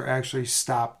pulverizer actually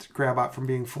stopped Grabot from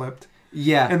being flipped.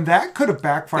 Yeah. And that could have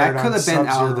backfired. That could have been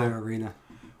Sub-Zero. out of the arena.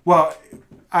 Well,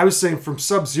 I was saying from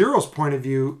Sub-Zero's point of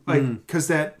view, like because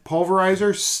that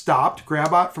pulverizer stopped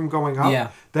Grabot from going up.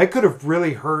 Yeah. That could have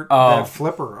really hurt that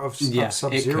flipper of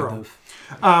Sub-Zero.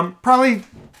 Probably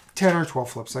 10 or 12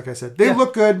 flips, like I said. They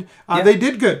look good. They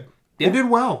did good. They did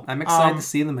well. I'm excited to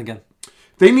see them again.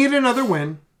 They need another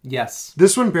win. Yes.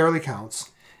 This one barely counts.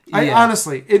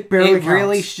 Honestly, it barely counts. It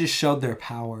really just showed their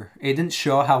power. It didn't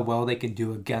show how well they could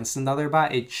do against another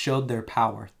bot. It showed their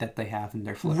power that they have in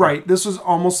their flipper. Right. This was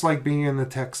almost like being in the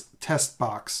test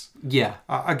box. Yeah.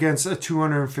 Against a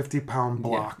 250-pound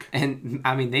block. Yeah. And,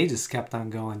 I mean, they just kept on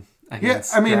going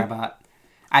against I mean, Grabot.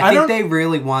 I think they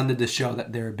really wanted to show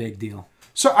that they're a big deal.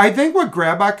 So I think what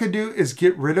Grabot could do is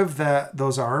get rid of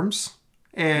those arms.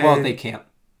 And well, they can't.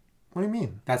 What do you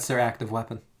mean? That's their active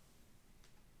weapon.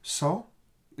 So?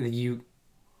 Are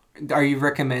you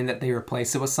recommending that they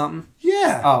replace it with something?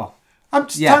 Yeah. Oh. I'm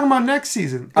just talking about next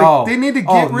season. Like, they need to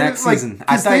get rid of it.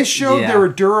 Because they showed they were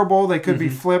durable. They could be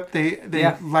flipped. They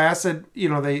lasted,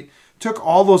 they took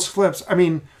all those flips. I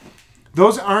mean,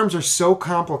 those arms are so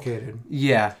complicated.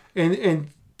 Yeah. And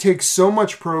take so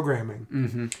much programming.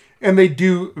 Mm-hmm. And they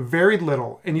do very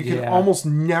little. And you can almost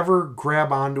never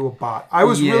grab onto a bot. I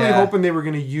was really hoping they were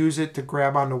going to use it to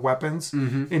grab onto weapons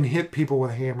and hit people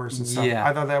with hammers and stuff. Yeah.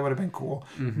 I thought that would have been cool.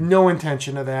 Mm-hmm. No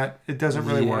intention of that. It doesn't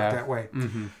really work that way.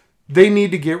 Mm-hmm. They need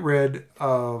to get rid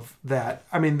of that.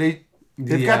 I mean,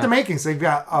 they've got the makings. They've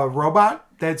got a robot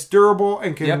that's durable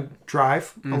and can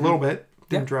drive a little bit.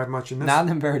 Didn't drive much in this. Not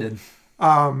inverted.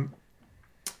 And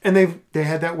they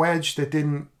had that wedge that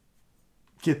didn't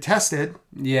get tested.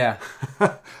 Yeah.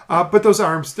 But those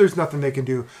arms, there's nothing they can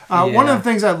do. One of the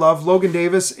things I love, Logan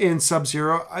Davis in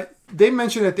Sub-Zero, they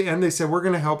mentioned at the end, they said, we're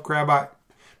going to help Grabot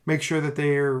make sure that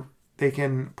they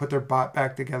can put their bot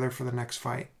back together for the next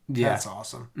fight. Yeah. That's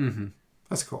awesome. Mm-hmm.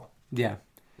 That's cool. Yeah.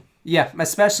 Yeah,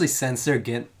 especially since they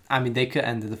could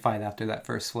end the fight after that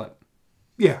first flip.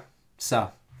 Yeah.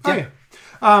 So. Yeah.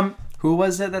 Oh, yeah. Who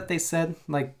was it that they said,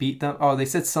 beat them? Oh, they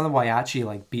said Son of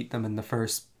Waiachi, beat them in the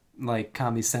first,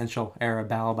 Comedy Central era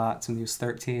BattleBots when he was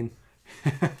 13.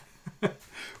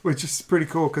 Which is pretty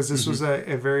cool because this was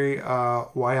a very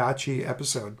Waiachi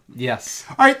episode. Yes.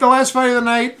 All right, the last fight of the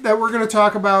night that we're going to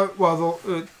talk about,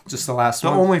 just the last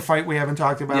one. The only fight we haven't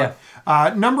talked about.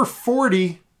 Yeah. Number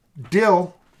 40,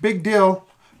 Dill, Big Dill.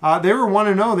 They were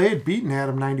 1-0. They had beaten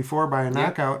Adam 94 by a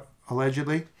knockout,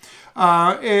 allegedly.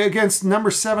 Against number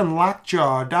 7,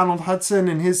 Lockjaw, Donald Hudson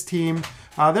and his team.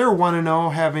 They were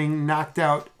 1-0, having knocked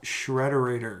out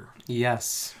Shredderator.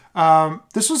 Yes.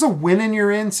 This was a win and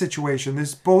you're in situation.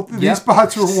 Both of these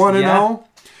bots were 1-0.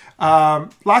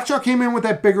 Lockjaw came in with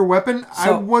that bigger weapon.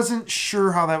 I wasn't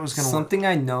sure how that was going to work. Something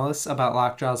I noticed about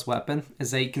Lockjaw's weapon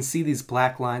is that you can see these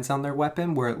black lines on their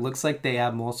weapon where it looks like they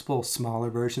have multiple smaller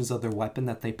versions of their weapon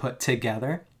that they put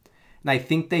together. And I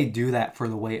think they do that for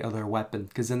the weight of their weapon.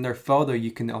 Because in their photo,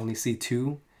 you can only see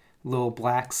 2 little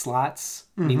black slots,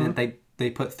 meaning that they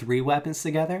put 3 weapons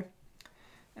together.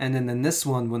 And then in this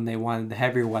one, when they wanted the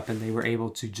heavier weapon, they were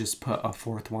able to just put a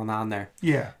 4th one on there.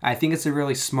 Yeah. I think it's a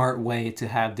really smart way to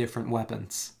have different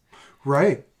weapons.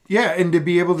 Right. Yeah, and to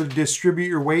be able to distribute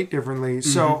your weight differently. Mm-hmm.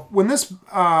 So when this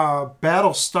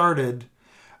battle started,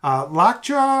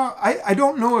 Lockjaw, I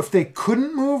don't know if they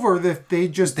couldn't move or if they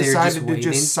just decided to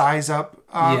just size up.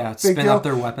 Spin up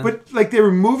their weapon. But they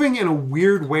were moving in a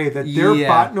weird way that their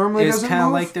bot normally doesn't move. It's kind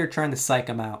of like they're trying to psych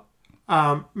them out.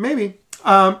 Maybe.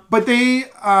 But they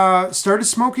started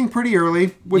smoking pretty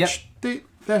early, which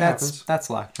that happens. That's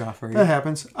Lockjaw for you. That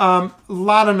happens. A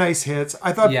lot of nice hits.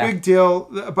 I thought Big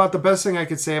Deal, about the best thing I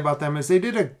could say about them is they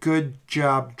did a good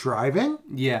job driving.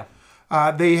 Yeah.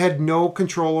 They had no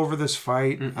control over this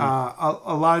fight.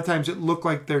 A lot of times it looked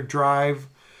like their drive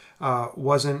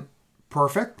wasn't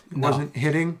perfect. It wasn't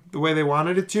hitting the way they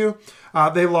wanted it to.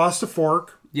 They lost a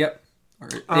fork. Yep.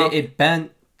 It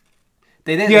bent.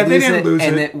 They didn't Yeah, lose they didn't lose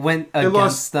and it. it went It against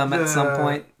lost them at some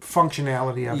point.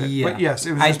 Functionality of it. Yeah. But yes,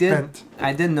 it was just bent.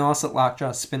 I did notice that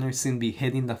Lockjaw's spinners seem to be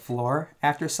hitting the floor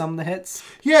after some of the hits.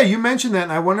 Yeah, you mentioned that,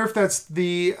 and I wonder if that's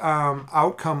the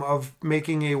outcome of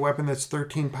making a weapon that's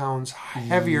 13 pounds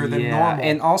heavier than normal.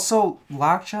 And also,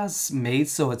 Lockjaw's made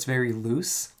so it's very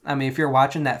loose. I mean, if you're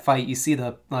watching that fight, you see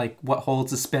the, like, what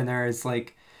holds the spinner is,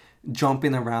 like,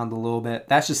 jumping around a little bit.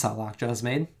 That's just how Lockjaw's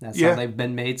made. That's how they've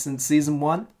been made since season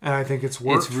 1. And I think it's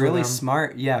worked. It's really for them.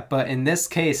 smart, yeah. But in this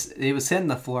case, it was hitting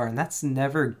the floor, and that's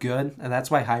never good. And that's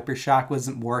why Hypershock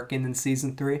wasn't working in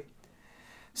season 3.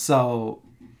 So,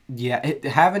 yeah,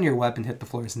 having your weapon hit the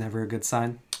floor is never a good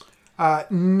sign.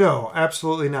 No,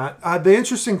 absolutely not. The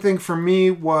interesting thing for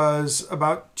me was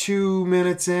about 2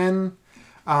 minutes in,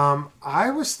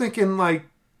 I was thinking, like,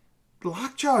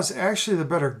 Lockjaw is actually the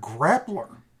better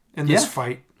grappler in this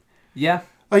fight. Yeah,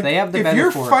 like, they have the better if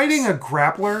you're forks. fighting a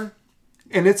grappler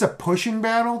and it's a pushing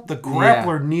battle, the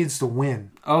grappler needs to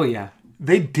win. Oh, yeah.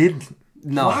 They didn't.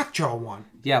 No. Lockjaw won.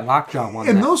 Yeah, Lockjaw won.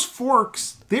 And that. those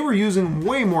forks, they were using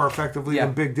way more effectively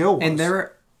than Big Dill was. And they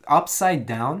were upside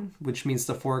down, which means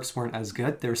the forks weren't as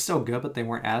good. They were still good, but they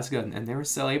weren't as good. And they were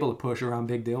still able to push around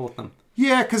Big Dill with them.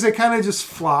 Yeah, because they kind of just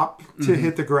flop to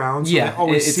hit the ground. So they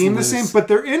always seem the same. loose. But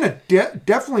they're in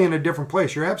definitely in a different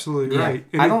place. You're absolutely right.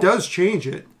 And it does change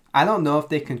it. I don't know if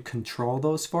they can control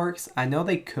those forks. I know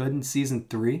they could in season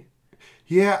 3.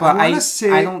 Yeah, but I want to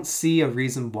say... I don't see a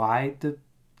reason why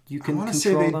you can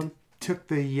control them. Took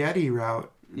the Yeti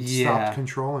route and Yeah. stopped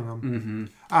controlling them.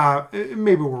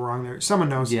 Maybe we're wrong there. Someone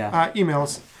knows. Yeah. Email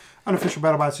us,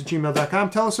 unofficialbattlebots@gmail.com.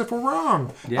 Tell us if we're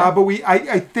wrong. Yeah. But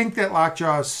I think that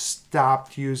Lockjaw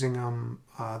stopped using them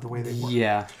the way they were.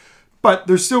 Yeah. But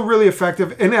they're still really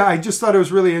effective. And I just thought it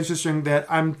was really interesting that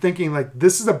I'm thinking, like,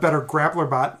 this is a better grappler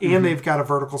bot, and they've got a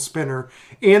vertical spinner,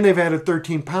 and they've added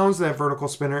 13 pounds to that vertical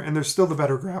spinner, and they're still the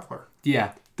better grappler.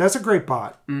 Yeah. That's a great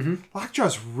bot.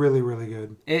 Lockjaw's really, really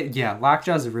good.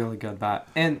 Lockjaw's a really good bot.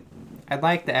 And I'd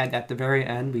like to add, at the very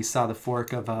end, we saw the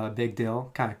fork of Big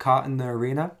Dill kind of caught in the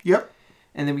arena. Yep.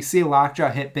 And then we see Lockjaw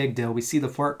hit Big Dill. We see the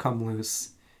fork come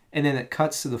loose. And then it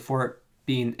cuts to the fork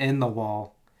being in the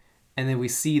wall. And then we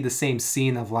see the same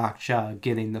scene of Lockjaw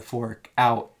getting the fork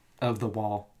out of the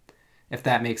wall. If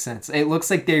that makes sense. It looks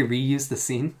like they reused the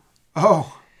scene.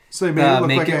 Oh. So they made it look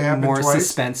make like it happened more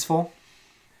twice? suspenseful.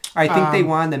 I think they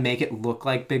wanted to make it look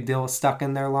like Big Dill was stuck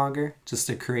in there longer, just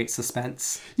to create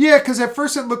suspense. Yeah, because at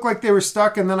first it looked like they were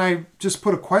stuck, and then I just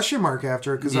put a question mark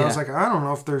after it, because I was like, I don't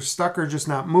know if they're stuck or just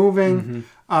not moving.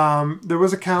 There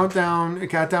was a countdown. It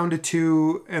got down to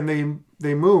 2, and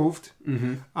they moved.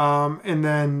 And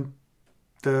then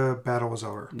the battle was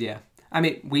over. Yeah. I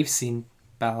mean, we've seen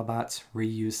BattleBots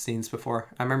reuse scenes before.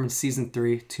 I remember in season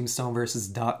 3, Tombstone versus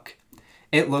Duck.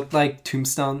 It looked like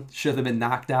Tombstone should have been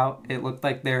knocked out. It looked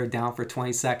like they were down for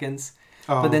 20 seconds.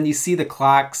 But then you see the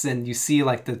clocks and you see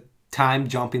like the time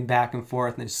jumping back and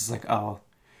forth, and it's just like,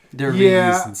 they're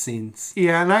reusing scenes.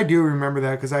 Yeah, and I do remember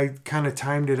that because I kind of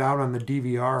timed it out on the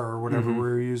DVR or whatever we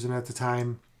were using at the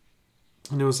time.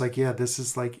 And it was like, this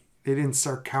is like, they didn't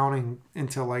start counting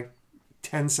until like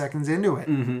 10 seconds into it.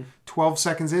 12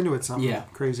 seconds into it, something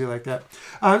crazy like that.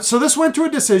 So this went to a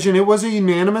decision. It was a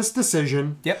unanimous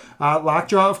decision. Yep.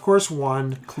 Lockjaw, of course,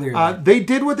 won. Clearly. They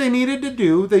did what they needed to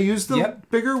do. They used the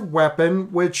bigger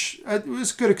weapon, which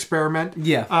was a good experiment.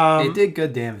 Yeah, it did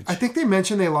good damage. I think they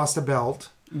mentioned they lost a belt.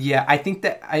 Yeah, I think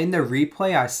that in the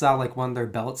replay, I saw like one of their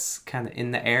belts kind of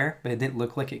in the air, but it didn't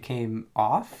look like it came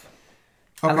off.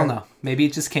 Okay. I don't know. Maybe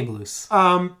it just came loose.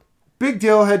 Big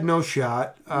Dill had no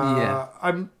shot.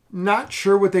 I'm not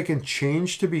sure what they can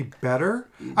change to be better.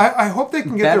 I hope they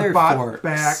can get their bot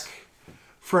back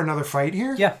for another fight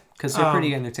here. Yeah, because they're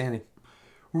pretty entertaining.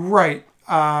 Right.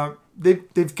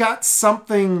 They've got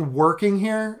something working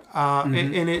here.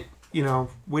 And it,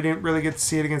 we didn't really get to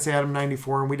see it against Adam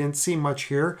 94, and we didn't see much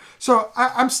here. So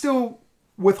I'm still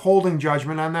withholding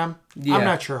judgment on them. Yeah. I'm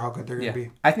not sure how good they're going to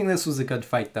be. I think this was a good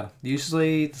fight, though.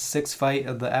 Usually the 6th fight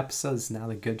of the episode is not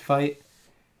a good fight.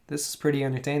 This is pretty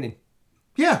entertaining.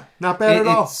 Yeah, not bad at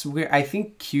all. It's weird. I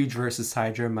think Huge versus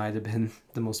Hydra might have been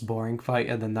the most boring fight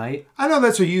of the night. I know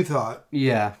that's what you thought.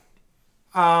 Yeah.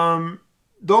 The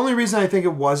only reason I think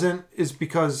it wasn't is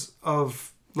because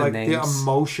of the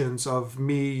emotions of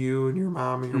me, you, and your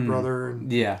mom, and your brother,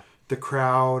 and the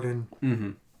crowd,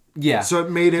 and yeah. So it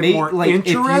made it more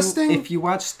interesting. If you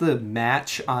watch the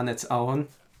match on its own,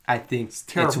 I think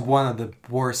it's one of the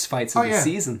worst fights of the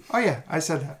season. Oh yeah, I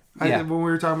said that. When we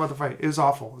were talking about the fight, it was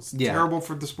awful. It's terrible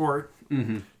for the sport.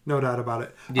 No doubt about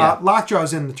it. Yeah.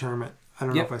 Lockjaw's in the tournament. I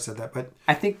don't know if I said that, but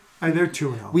I think they're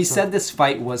 2-0. We said this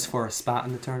fight was for a spot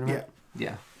in the tournament.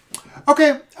 Yeah.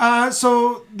 Okay,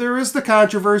 so there is the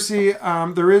controversy.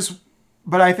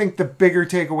 But I think the bigger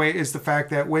takeaway is the fact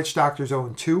that Witch Doctor's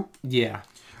 0-2. Yeah.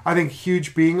 I think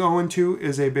Huge being 0-2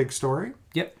 is a big story.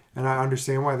 Yep. And I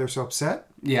understand why they're so upset.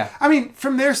 Yeah. I mean,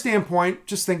 from their standpoint,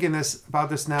 just thinking about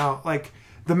this now, like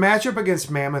the matchup against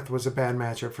Mammoth was a bad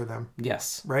matchup for them.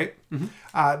 Yes. Right?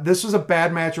 Mm-hmm. This was a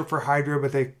bad matchup for Hydra,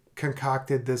 but they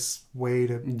concocted this way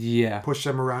to push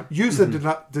them around. Use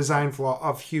the design flaw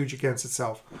of Huge against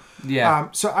itself. Yeah.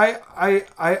 So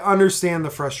I understand the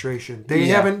frustration. They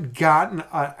haven't gotten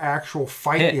an actual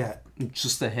fight yet.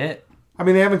 Just a hit. I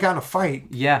mean, they haven't gotten a fight.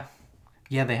 Yeah.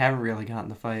 Yeah, they haven't really gotten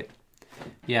the fight.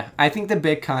 Yeah. I think the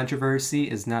big controversy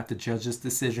is not the judge's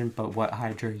decision, but what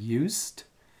Hydra used.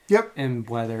 Yep. And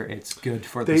whether it's good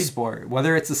for the sport.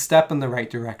 Whether it's a step in the right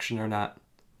direction or not.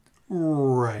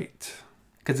 Right.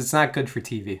 Because it's not good for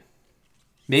TV.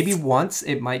 Maybe once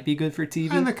it might be good for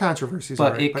TV. And the controversies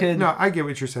but are right. it could. No, I get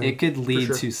what you're saying. It could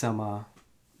lead to some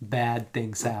bad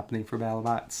things happening for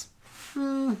BattleBots.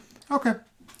 Okay.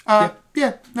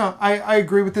 Yeah. No, I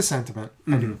agree with the sentiment.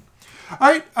 I do. All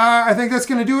right. I think that's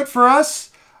going to do it for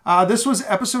us. This was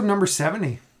episode number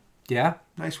 70. Yeah.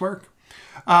 Nice work.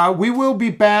 We will be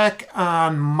back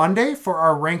on Monday for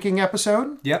our ranking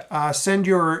episode. Yep. Send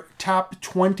your top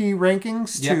 20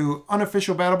 rankings to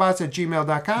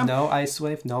unofficialbattlebots@gmail.com. No Ice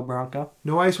Wave, no Bronco.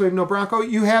 No Ice Wave, no Bronco.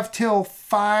 You have till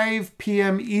 5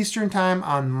 p.m. Eastern time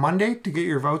on Monday to get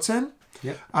your votes in.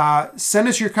 Yep. Send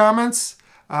us your comments.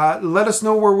 Let us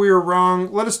know where we were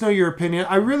wrong. Let us know your opinion.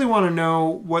 I really want to know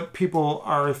what people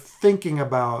are thinking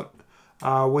about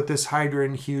with this Hydra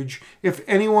and Huge. If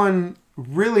anyone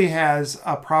really has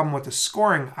a problem with the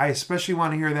scoring, I especially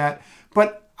want to hear that.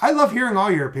 But I love hearing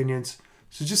all your opinions.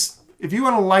 So just, if you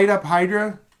want to light up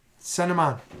Hydra, send them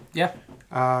on. Yeah.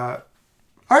 All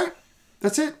right.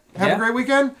 That's it. Have a great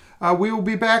weekend. We will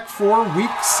be back for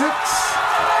week 6.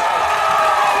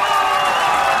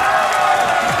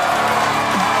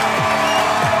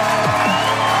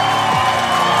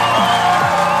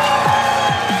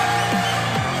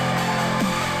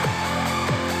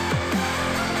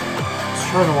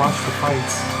 Trying to watch the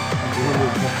fights. They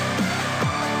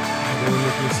would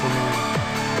make me so mad.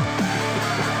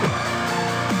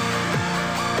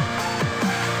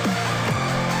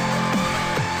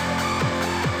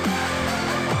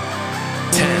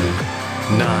 Ten,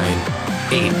 9,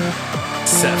 8,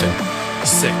 7,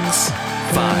 6,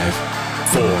 5,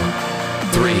 4,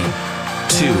 3,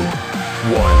 2,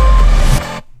 1.